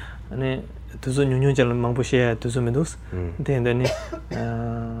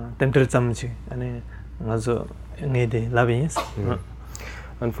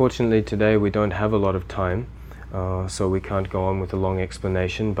 Unfortunately, today we don't have a lot of time, so we can't go on with a long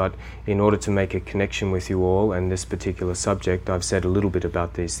explanation, but in order to make a connection with you all and this particular subject, I've said a little bit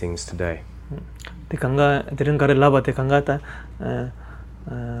about these things today.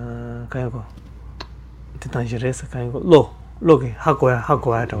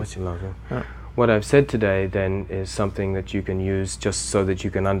 What I've said today then is something that you can use just so that you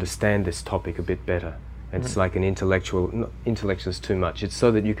can understand this topic a bit better. It's like an intellectual is too much. It's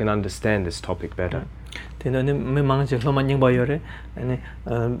so that you can understand this topic better.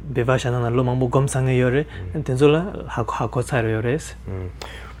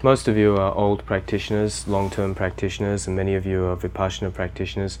 Most of you are old practitioners, long-term practitioners, and many of you are Vipassana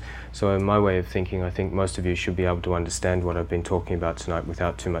practitioners. So in my way of thinking, I think most of you should be able to understand what I've been talking about tonight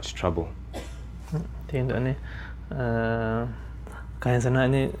without too much trouble.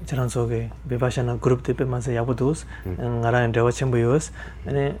 Vipassana group tipe masa yabutus ngarang dewa chembuyos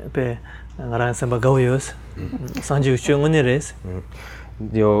ane pe ngarang samba gawiyos sanju chungonires.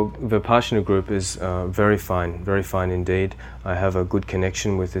 Your Vipassana group is very fine indeed. I have a good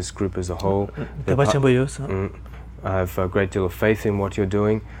connection with this group as a whole. I have a great deal of faith in what you're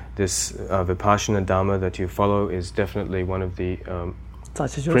doing. This Vipassana Dharma that you follow is definitely one of the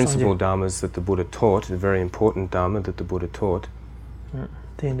principal dharmas that the Buddha taught, the very important dharma that the Buddha taught.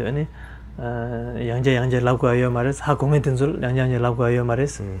 Tendo ani yangje labgo yo mares ha kongen tenzul yangje labgo yo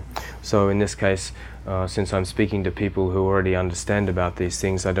mares. So in this case, since I'm speaking to people who already understand about these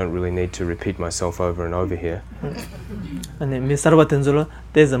things, I don't really need to repeat myself over and over here. Ani mi sarva tenzul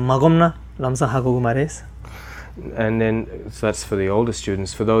tez magomna lamsa ha go mares. And then, so that's for the older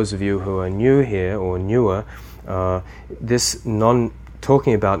students. For those of you who are new here or newer,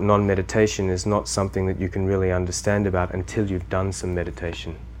 talking about non-meditation is not something that you can really understand about until you've done some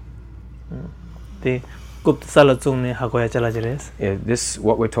meditation. What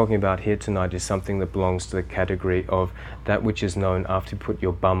we're talking about here tonight is something that belongs to the category of that which is known after you put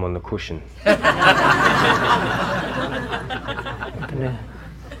your bum on the cushion.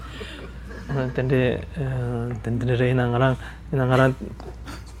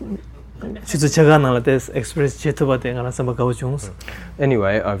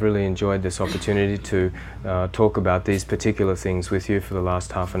 Anyway, I've really enjoyed this opportunity to talk about these particular things with you for the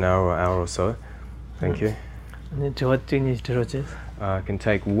last half an hour or so. Thank you. I can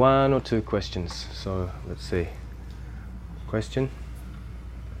take one or two questions. So let's see. Question?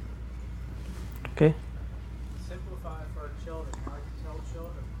 Okay. Simplify for our children. How to tell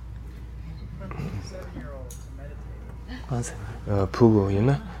children. 7-year-olds to meditate. Pugo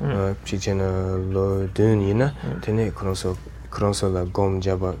yina, chichena lo dun yina, tene kronso la gom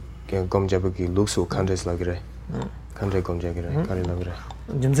jaba ki luksu kandres lagre. Kandre gom jagre, kari lagre.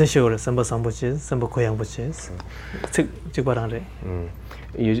 Jimse shore samba samboches, samba koyang boches. Chikbarangre.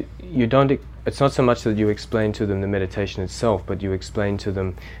 You don't. It's not so much that you explain to them the meditation itself, but you explain to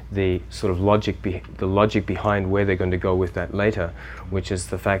them the sort of logic behind where they're going to go with that later, which is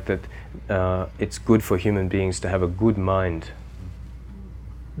the fact that it's good for human beings to have a good mind.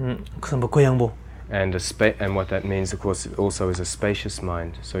 And what that means, of course, also is a spacious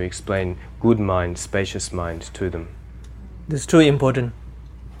mind. So you explain good mind, spacious mind to them. This is too important.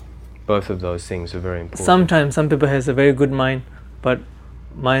 Both of those things are very important. Sometimes some people has a very good mind, but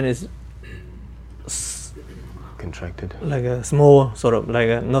mind is contracted, like a small, sort of like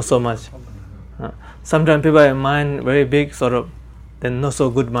a not so much. Sometimes people have mind very big, sort of, then not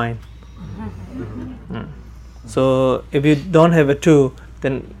so good mind. So if you don't have a two,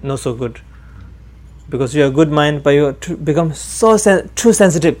 then not so good, because you have good mind, but you become so too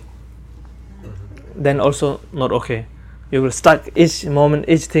sensitive, then also not okay. You will stuck each moment,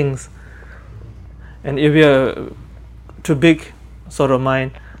 each things, and if you are too big sort of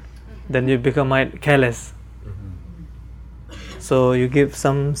mind, then you become mind careless. So you give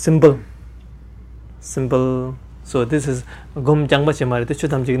some simple. So this is gom jangba chemare te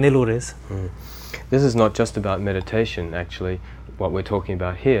chutam jig nelu res. This is not just about meditation, actually, what we're talking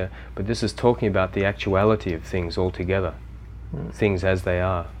about here, but this is talking about the actuality of things altogether, things as they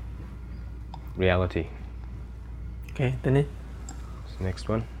are, reality. Okay, then next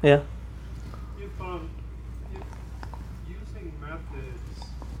one. Yeah. If using methods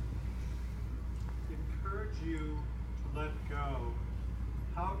encourage you to let go,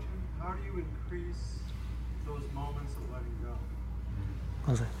 how do you increase those moments of letting go?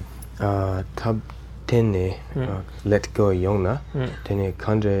 Tab tene let go yongna, tene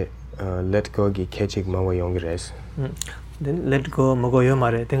kandre let go gi kechik mawa yongres. Then let go mogo yo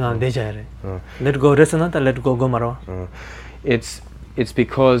mare tinga dejare. Let go resana ta let go maro. It's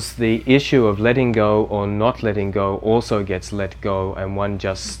because the issue of letting go or not letting go also gets let go, and one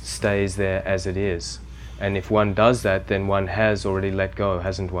just stays there as it is. And if one does that, then one has already let go,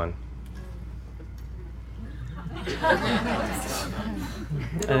 hasn't one?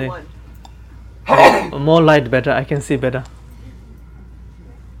 More light better, I can see better.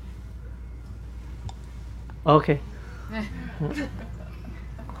 Okay. You keep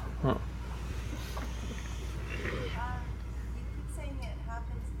saying it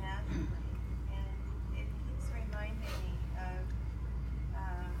happens naturally, and it keeps reminding me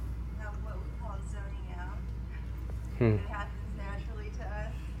of what we call zoning out. It happens naturally to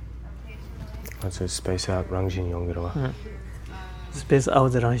us occasionally. That's a space out rangjin yongirwa. Space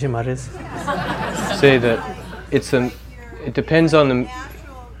out the rangjin mares. Say that it depends on the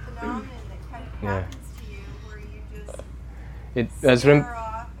natural phenomenon that kind of happens to you, where you just stare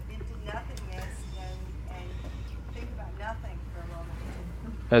off into nothingness and think about nothing for a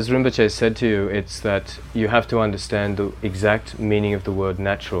moment. As Rinpoche said to you, it's that you have to understand the exact meaning of the word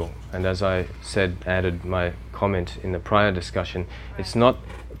natural. And as I said, added my comment in the prior discussion, it's not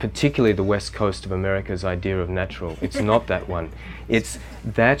particularly the west coast of America's idea of natural. It's not that one. It's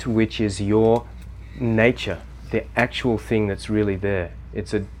that which is your nature, the actual thing that's really there.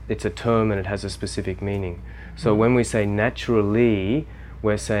 It's a term and it has a specific meaning. So when we say naturally,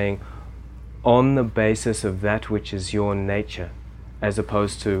 we're saying on the basis of that which is your nature. as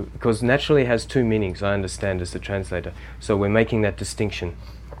opposed to, because naturally has two meanings, I understand as the translator, so we're making that distinction.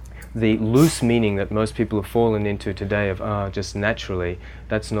 The loose meaning that most people have fallen into today of just naturally,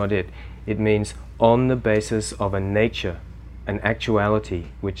 that's not it. It means on the basis of a nature, an actuality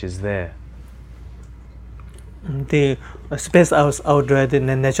which is there. The space out the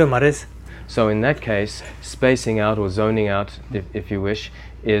nature matters. So in that case, spacing out or zoning out, if you wish,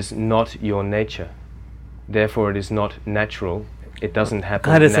 is not your nature. Therefore it is not natural. It doesn't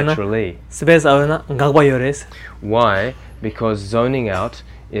happen naturally. Space out na gagba yores. Why? Because zoning out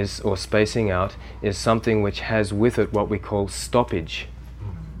is, or spacing out, is something which has with it what we call stoppage.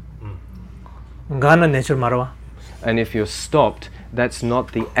 Gana nature marwa. And if you're stopped, that's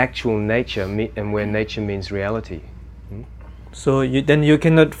not the actual nature, and where nature means reality. So then you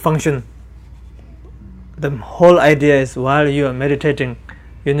cannot function. The whole idea is while you are meditating,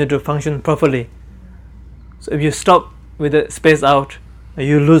 you need to function properly. So if you stop with the space out,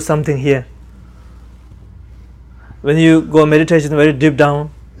 you lose something here. When you go meditation very deep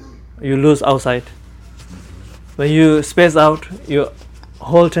down, you lose outside. When you space out, your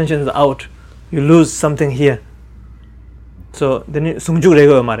whole tension is out, you lose something here. So then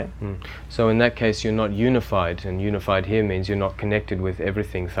So in that case you're not unified, and unified here means you're not connected with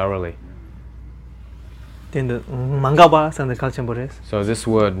everything thoroughly. So this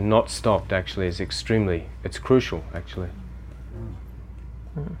word not stopped actually is it's crucial actually.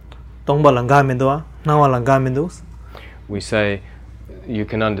 We say, you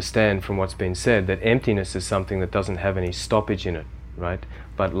can understand from what's been said that emptiness is something that doesn't have any stoppage in it, right?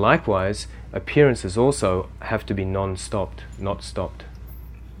 But likewise, appearances also have to be non-stopped, not stopped.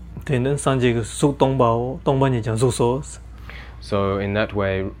 So in that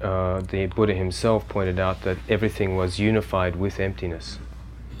way, the Buddha himself pointed out that everything was unified with emptiness.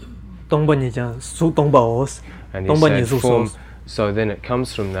 And he said form, so then it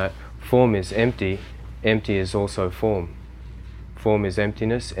comes from that, form is empty, empty is also form. Form is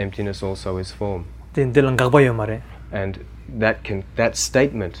emptiness, emptiness also is form. And that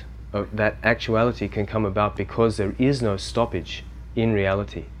statement of that actuality can come about because there is no stoppage in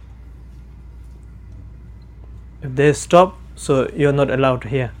reality. If they stop, so you're not allowed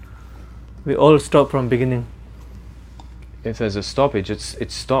here. We all stop from beginning. If there's a stoppage,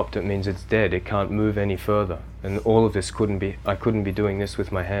 it's stopped. It means it's dead. It can't move any further. And all of this I couldn't be doing this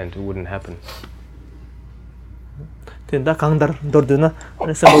with my hand. It wouldn't happen.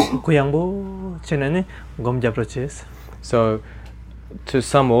 So, to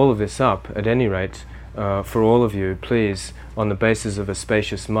sum all of this up, at any rate, for all of you, please, on the basis of a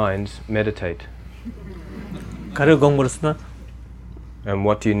spacious mind, meditate. And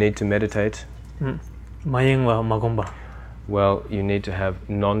what do you need to meditate? Well, you need to have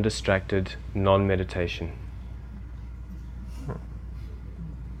non-distracted, non-meditation.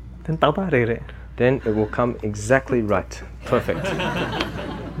 Then it will come exactly right. Perfect.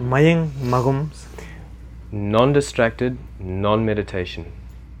 Non-distracted, non-meditation.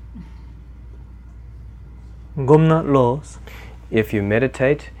 If you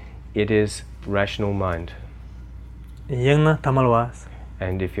meditate, it is rational mind.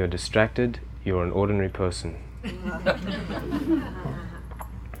 And if you're distracted, you're an ordinary person.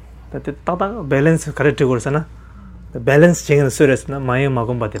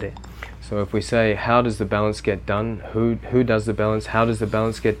 So if we say, how does the balance get done? Who does the balance? How does the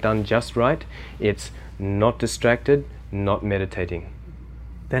balance get done just right? It's not distracted, not meditating.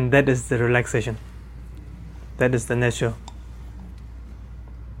 Then that is the relaxation. That is the nature.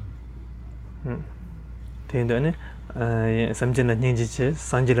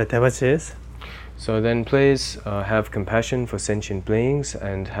 So then please have compassion for sentient beings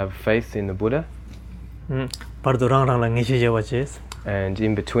and have faith in the Buddha. And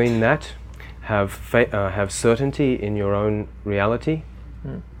in between that, have certainty in your own reality.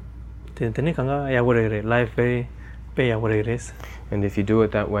 Life very. And if you do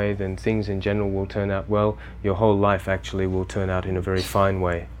it that way, then things in general will turn out well. Your whole life actually will turn out in a very fine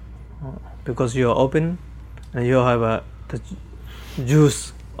way. Because you are open and you have the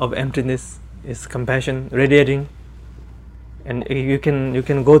juice of emptiness is compassion radiating, and you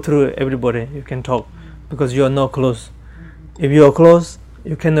can go through everybody, you can talk because you are not close. If you are close,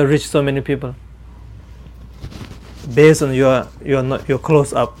 you cannot reach so many people based on you're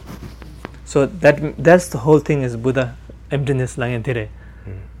close up. So that's the whole thing is Buddha emptiness lang tire.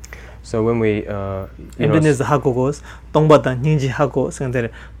 So when we emptiness hako goes tongba dan ningji hako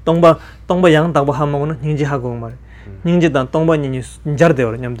sengtere tongba yang tangba hamong ningji hako mare ningji dan tongba ni jar de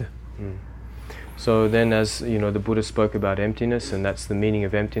or nyamde. So then, as the Buddha spoke about emptiness, and that's the meaning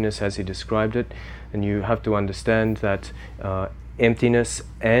of emptiness as he described it, and you have to understand that emptiness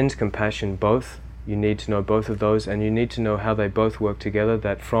and compassion both. You need to know both of those, and you need to know how they both work together,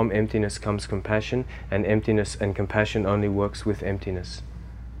 that from emptiness comes compassion, and emptiness and compassion only works with emptiness.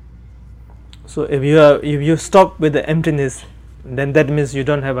 So if you stop with the emptiness, then that means you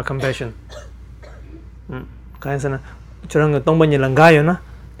don't have a compassion.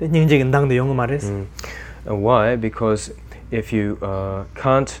 And why? Because if you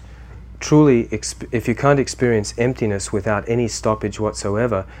can't truly if you can't experience emptiness without any stoppage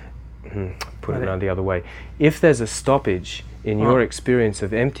whatsoever, put it around the other way. If there's a stoppage in your experience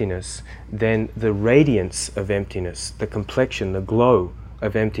of emptiness, then the radiance of emptiness, the complexion, the glow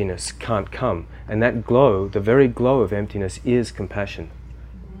of emptiness can't come. And that glow, the very glow of emptiness, is compassion.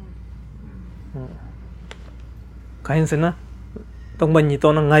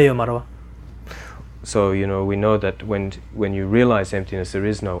 So, you know, we know that when you realize emptiness, there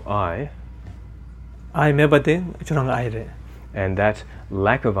is no I. And that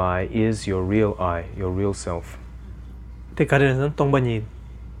lack of I is your real I, your real self.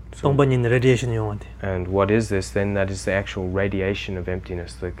 And what is this then? That is the actual radiation of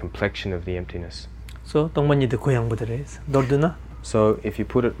emptiness, the complexion of the emptiness. So if you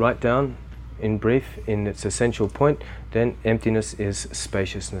put it right down in brief, in its essential point, then emptiness is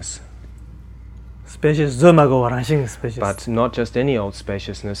spaciousness. But not just any old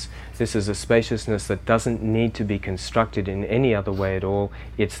spaciousness. This is a spaciousness that doesn't need to be constructed in any other way at all.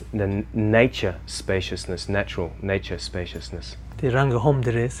 It's the nature spaciousness, natural nature spaciousness.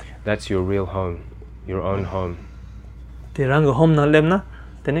 That's your real home, your own home.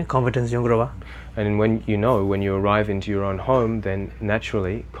 And when you arrive into your own home, then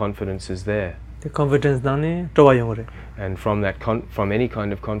naturally confidence is there. And from any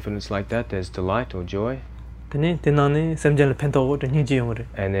kind of confidence like that, there's delight or joy. And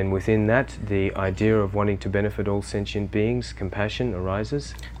then within that, the idea of wanting to benefit all sentient beings, compassion,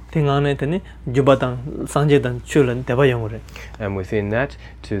 arises. And within that,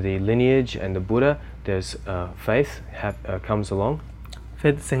 to the lineage and the Buddha, there's faith comes along.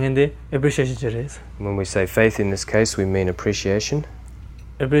 When we say faith in this case, we mean appreciation.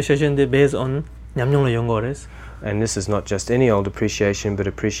 Appreciation is based on and this is not just any old appreciation, but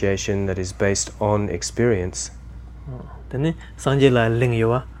appreciation that is based on experience.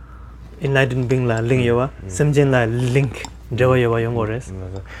 Enlightened being link.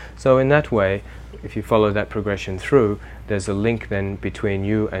 So in that way, if you follow that progression through, there's a link then between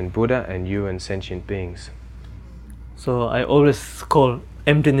you and Buddha and you and sentient beings. So I always call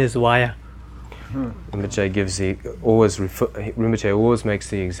emptiness vaya. Rinpoche always makes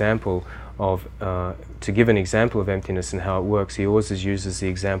the example of, to give an example of emptiness and how it works, he always uses the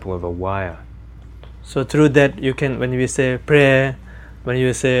example of a wire. So through that you can, when you say prayer, when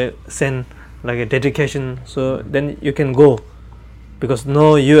you say send, like a dedication, so then you can go, because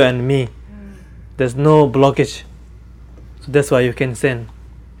no you and me, there's no blockage, so that's why you can send.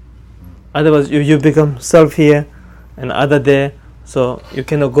 Otherwise you become self here and other there, so you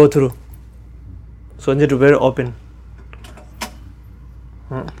cannot go through. So you need to be very open.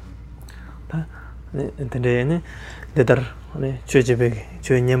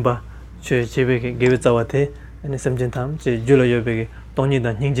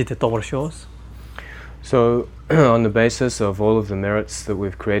 So, on the basis of all of the merits that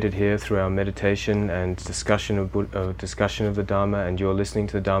we've created here through our meditation and discussion of the Dharma, and your listening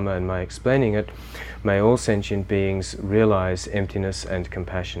to the Dharma and my explaining it, may all sentient beings realize emptiness and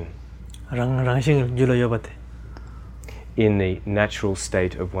compassion in the natural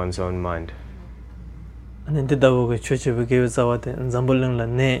state of one's own mind.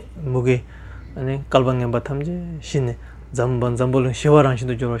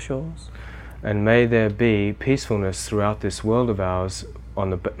 And may there be peacefulness throughout this world of ours,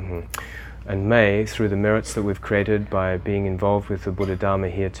 and may, through the merits that we've created by being involved with the Buddha Dharma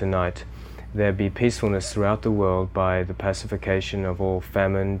here tonight, there be peacefulness throughout the world by the pacification of all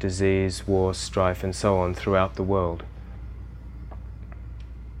famine, disease, war, strife, and so on throughout the world.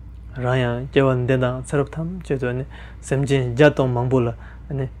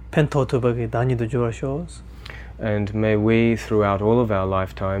 And may we, throughout all of our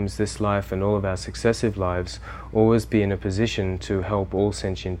lifetimes, this life and all of our successive lives, always be in a position to help all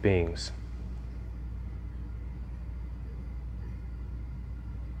sentient beings.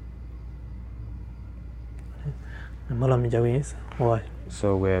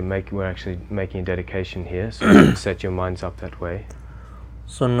 So we're actually making a dedication here, so you can set your minds up that way.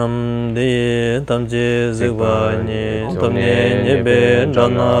 Sonam de tamje zigba ni tomne nyebe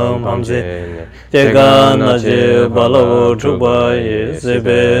danam pamse jega na je balawo chukba ye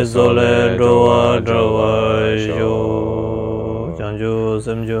sebe zole drowa yo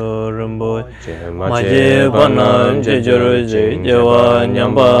samjo rumbo maje banam je joro je jewa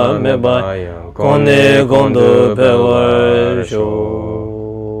nyamba meba kone gondo bewar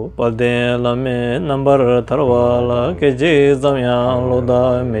sho palde lame number tarwala ke je zamya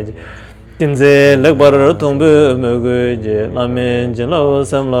loda meje tinze lekbar tombe megeje lame jelo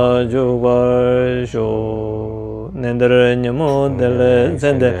samla jobar sho nender nyamo dele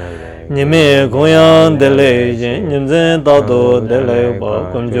zende nyime goyan dele nyimze dado dele ba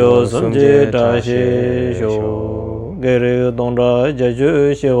kumjo samje dashi sho gere dondra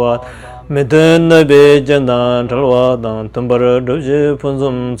jaju shewa meden be jandan talwa dan tumbar doje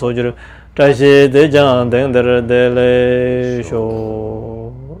punzum sojur dashi de jan dender dele sho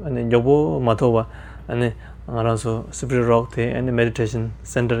ane yobu matoba ane araso spirit rock the and meditation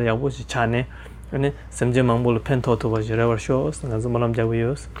center yabu chane ane samje mangbol pento to was rever shows nazumalam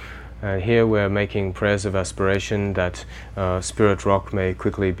jawiyos. Here we're making prayers of aspiration that Spirit Rock may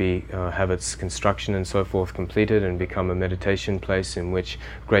quickly have its construction and so forth completed and become a meditation place in which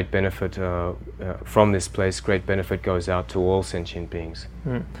great benefit, from this place, great benefit goes out to all sentient beings.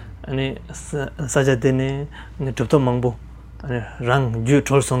 Ani sajadene ni tupto mangbo ani rang ju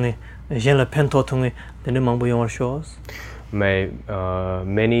tolsongi jenla pento tongi dene mangbo yongor shows. May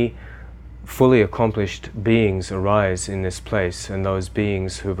many fully accomplished beings arise in this place, and those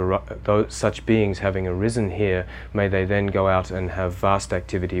beings such beings having arisen here, may they then go out and have vast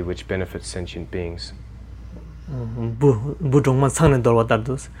activity which benefits sentient beings. May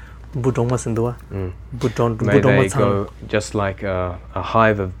they go just like a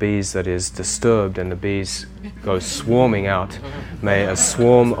hive of bees that is disturbed and the bees go swarming out. May a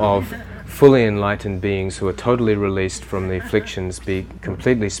swarm of fully enlightened beings who are totally released from the afflictions be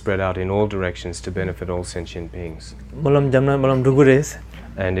completely spread out in all directions to benefit all sentient beings.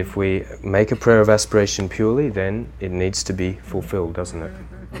 And if we make a prayer of aspiration purely, then it needs to be fulfilled, doesn't it?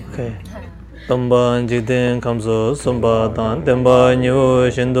 Okay. Tamba jiden kamso somba dan temba nyu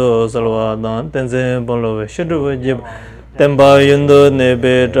shindo salwa dan tenzen bonlo shidu jib temba yundo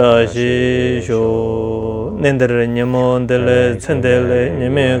nebe tashi sho nender nyamo dele tsendele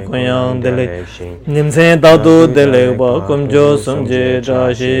nyeme koyang dele nimsen dadu dele ba kumjo samje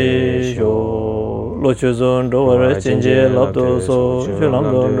tashi sho locho zon dowar chenje labdo so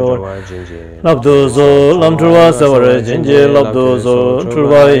lamdo dowar labdo so lamtruwa sawar chenje labdo so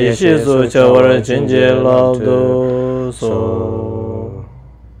truwa yeshi so chawar chenje labdo so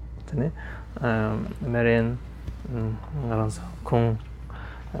tene Marian ngaranso kung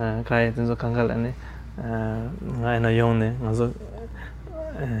kai tenzo kangal ane ngai na yone ngazo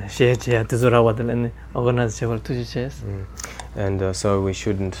sheche tezura wadel organize chewal tuji ches. And so we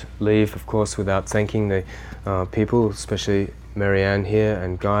shouldn't leave, of course, without thanking the people, especially Marianne here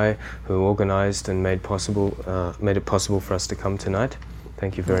and Guy, who organized and made it possible for us to come tonight.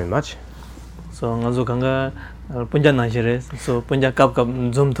 Thank you very much. So ngazo kanga punja na shire, so punja kap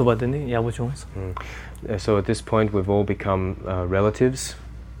zoom to badeni yabu chungs. So at this point we've all become relatives.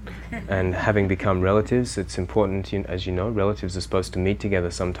 And having become relatives, it's important, as you know, relatives are supposed to meet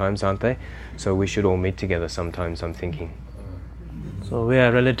together sometimes, aren't they? So we should all meet together sometimes, I'm thinking. So we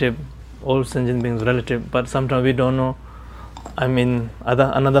are relative, all sentient beings relative, but sometimes we don't know. I'm in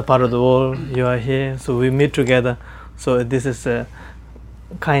another part of the world, you are here, so we meet together. So this is a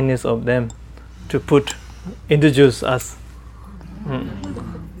kindness of them to introduce us.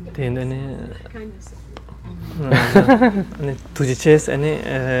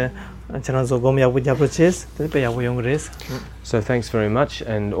 So thanks very much,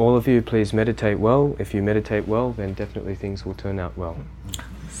 and all of you please meditate well. If you meditate well, then definitely things will turn out well.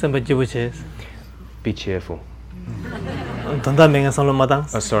 Be cheerful.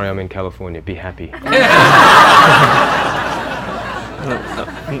 Oh, sorry, I'm in California. Be happy.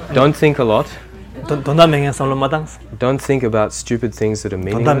 Don't think a lot. Don't think about stupid things that are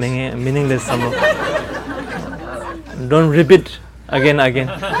meaningless. Don't repeat again.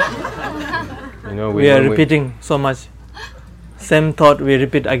 You know, we are repeating so much. Same thought we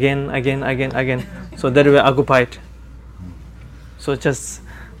repeat again. So that we are occupied. So just,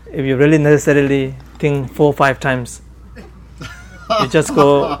 if you really necessarily think 4-5 times, you just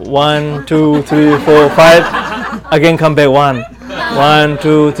go 1, 2, 3, 4, 5. Again come back 1,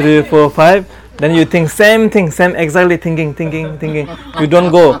 2, 3, 4, 5. Then you think same exactly thinking. You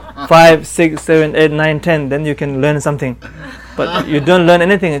don't go 5, 6, 7, 8, 9, 10. Then you can learn something. But you don't learn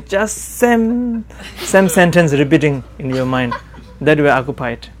anything. It's just same sentence repeating in your mind. That we are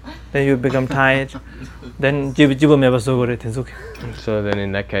occupied. Then you become tired. Then so then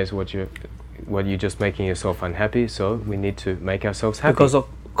in that case, what you're just making yourself unhappy. So we need to make ourselves happy. Because of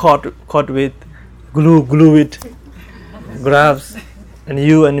caught with glue it, grabs. and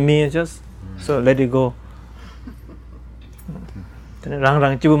you and me just so let it go.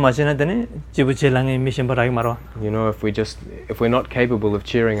 Rang chibu machina tene chibu chelangi mission barai maro. You know, if we're not capable of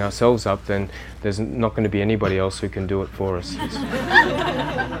cheering ourselves up, then there's not going to be anybody else who can do it for us.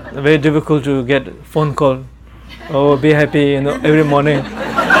 Very difficult to get phone call. Oh, be happy, every morning.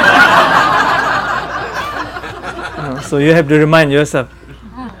 So you have to remind yourself.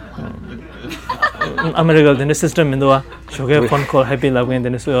 America, the system in the phone call happy love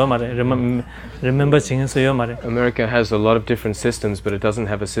remember singing so America has a lot of different systems, but it doesn't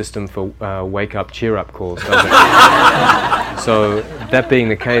have a system for wake up, cheer up calls, does it? So that being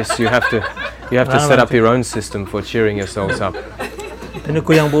the case, you have to set up your own system for cheering yourselves up.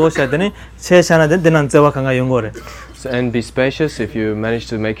 And be spacious. If you manage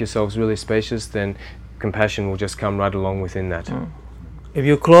to make yourselves really spacious, then compassion will just come right along within that. If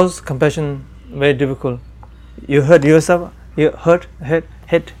you close, compassion very difficult. You hurt yourself. You hurt,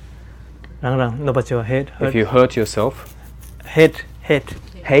 hate. If you hurt yourself, hate.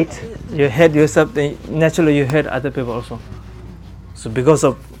 You hate yourself. Then naturally, you hate other people also. So because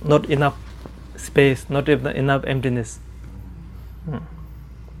of not enough space, not enough emptiness.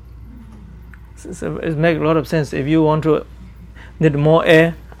 So it makes a lot of sense. If you want to need more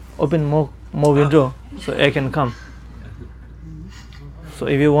air, open more window so air can come. So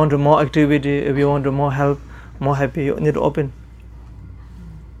if you want more activity, if you want more help, more happy, you need to open.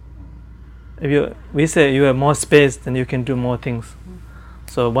 We say you have more space, then you can do more things.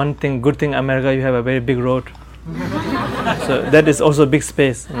 So good thing America, you have a very big road. So that is also big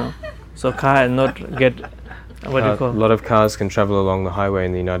space, So car not get what do you call? A lot of cars can travel along the highway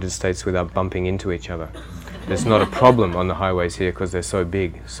in the United States without bumping into each other. There's not a problem on the highways here because they're so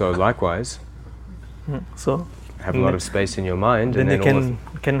big. So likewise, so have a lot of space in your mind, then and you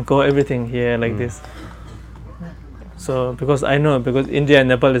can go everything here like this. So because I know, because India and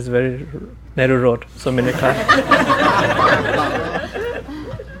Nepal is very narrow road, so many cars.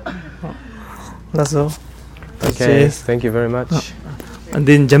 That's all. Okay, thank you very much. And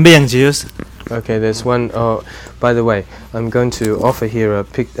then Jambi yang cheers. Okay, there's one. Oh, by the way, I'm going to offer here a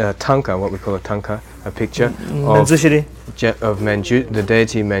tanka, what we call a tanka, a picture of the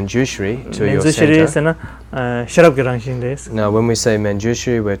deity Manjushri to your center. Now, when we say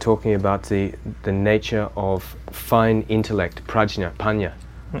Manjushri, we're talking about the nature of fine intellect, prajna, panya.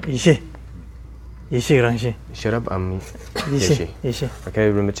 Sharab Yishi. Okay,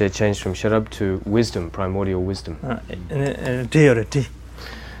 Rinpoche changed from Sharab to wisdom, primordial wisdom.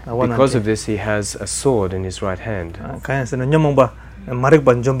 Because of this, he has a sword in his right hand. And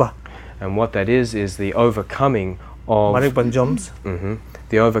what that is the overcoming of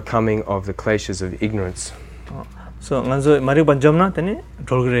the overcoming of the kleshas of ignorance. So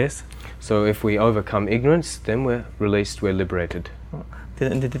if we overcome ignorance, then we're released, we're liberated.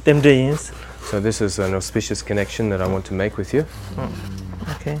 So this is an auspicious connection that I want to make with you.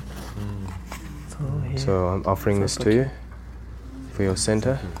 Okay. So I'm offering this to you for your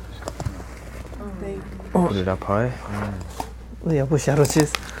center. Put it up high.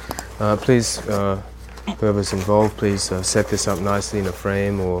 Please, whoever's involved, please set this up nicely in a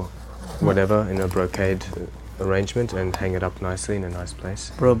frame or whatever, in a brocade arrangement, and hang it up nicely in a nice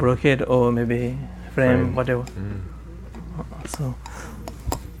place. Brocade or maybe frame. Whatever. So.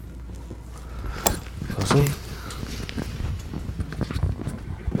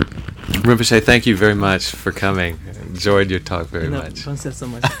 Rinpoche, thank you very much for coming. Enjoyed your talk very much. Don't say so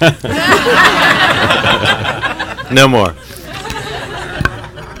much. No more.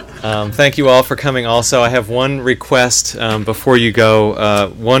 Thank you all for coming also. I have one request before you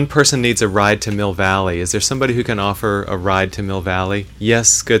go. One person needs a ride to Mill Valley. Is there somebody who can offer a ride to Mill Valley?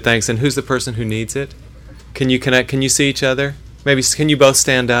 Yes, good, thanks. And who's the person who needs it? Can you connect? Can you see each other? Maybe can you both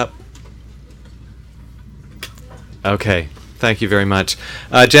stand up? Okay. Thank you very much.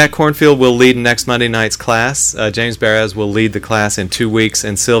 Jack Cornfield will lead next Monday night's class. James Barras will lead the class in 2 weeks,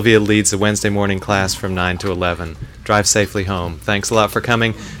 and Sylvia leads the Wednesday morning class from 9 to 11. Drive safely home. Thanks a lot for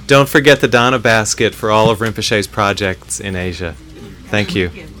coming. Don't forget the Dana basket for all of Rinpoche's projects in Asia. Thank you.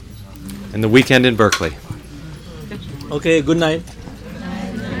 And the weekend in Berkeley. Okay, good night.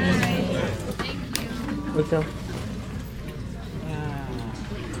 Welcome.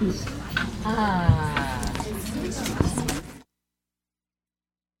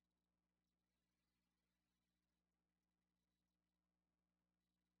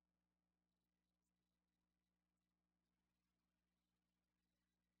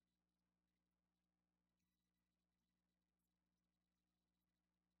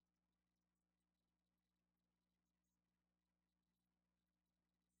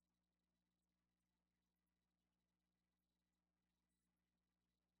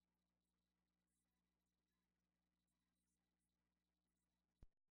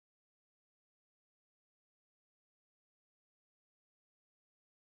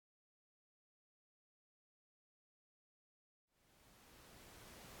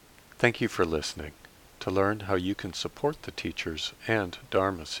 Thank you for listening. To learn how you can support the teachers and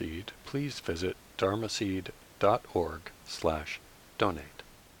Dharma Seed, please visit dharmaseed.org/donate.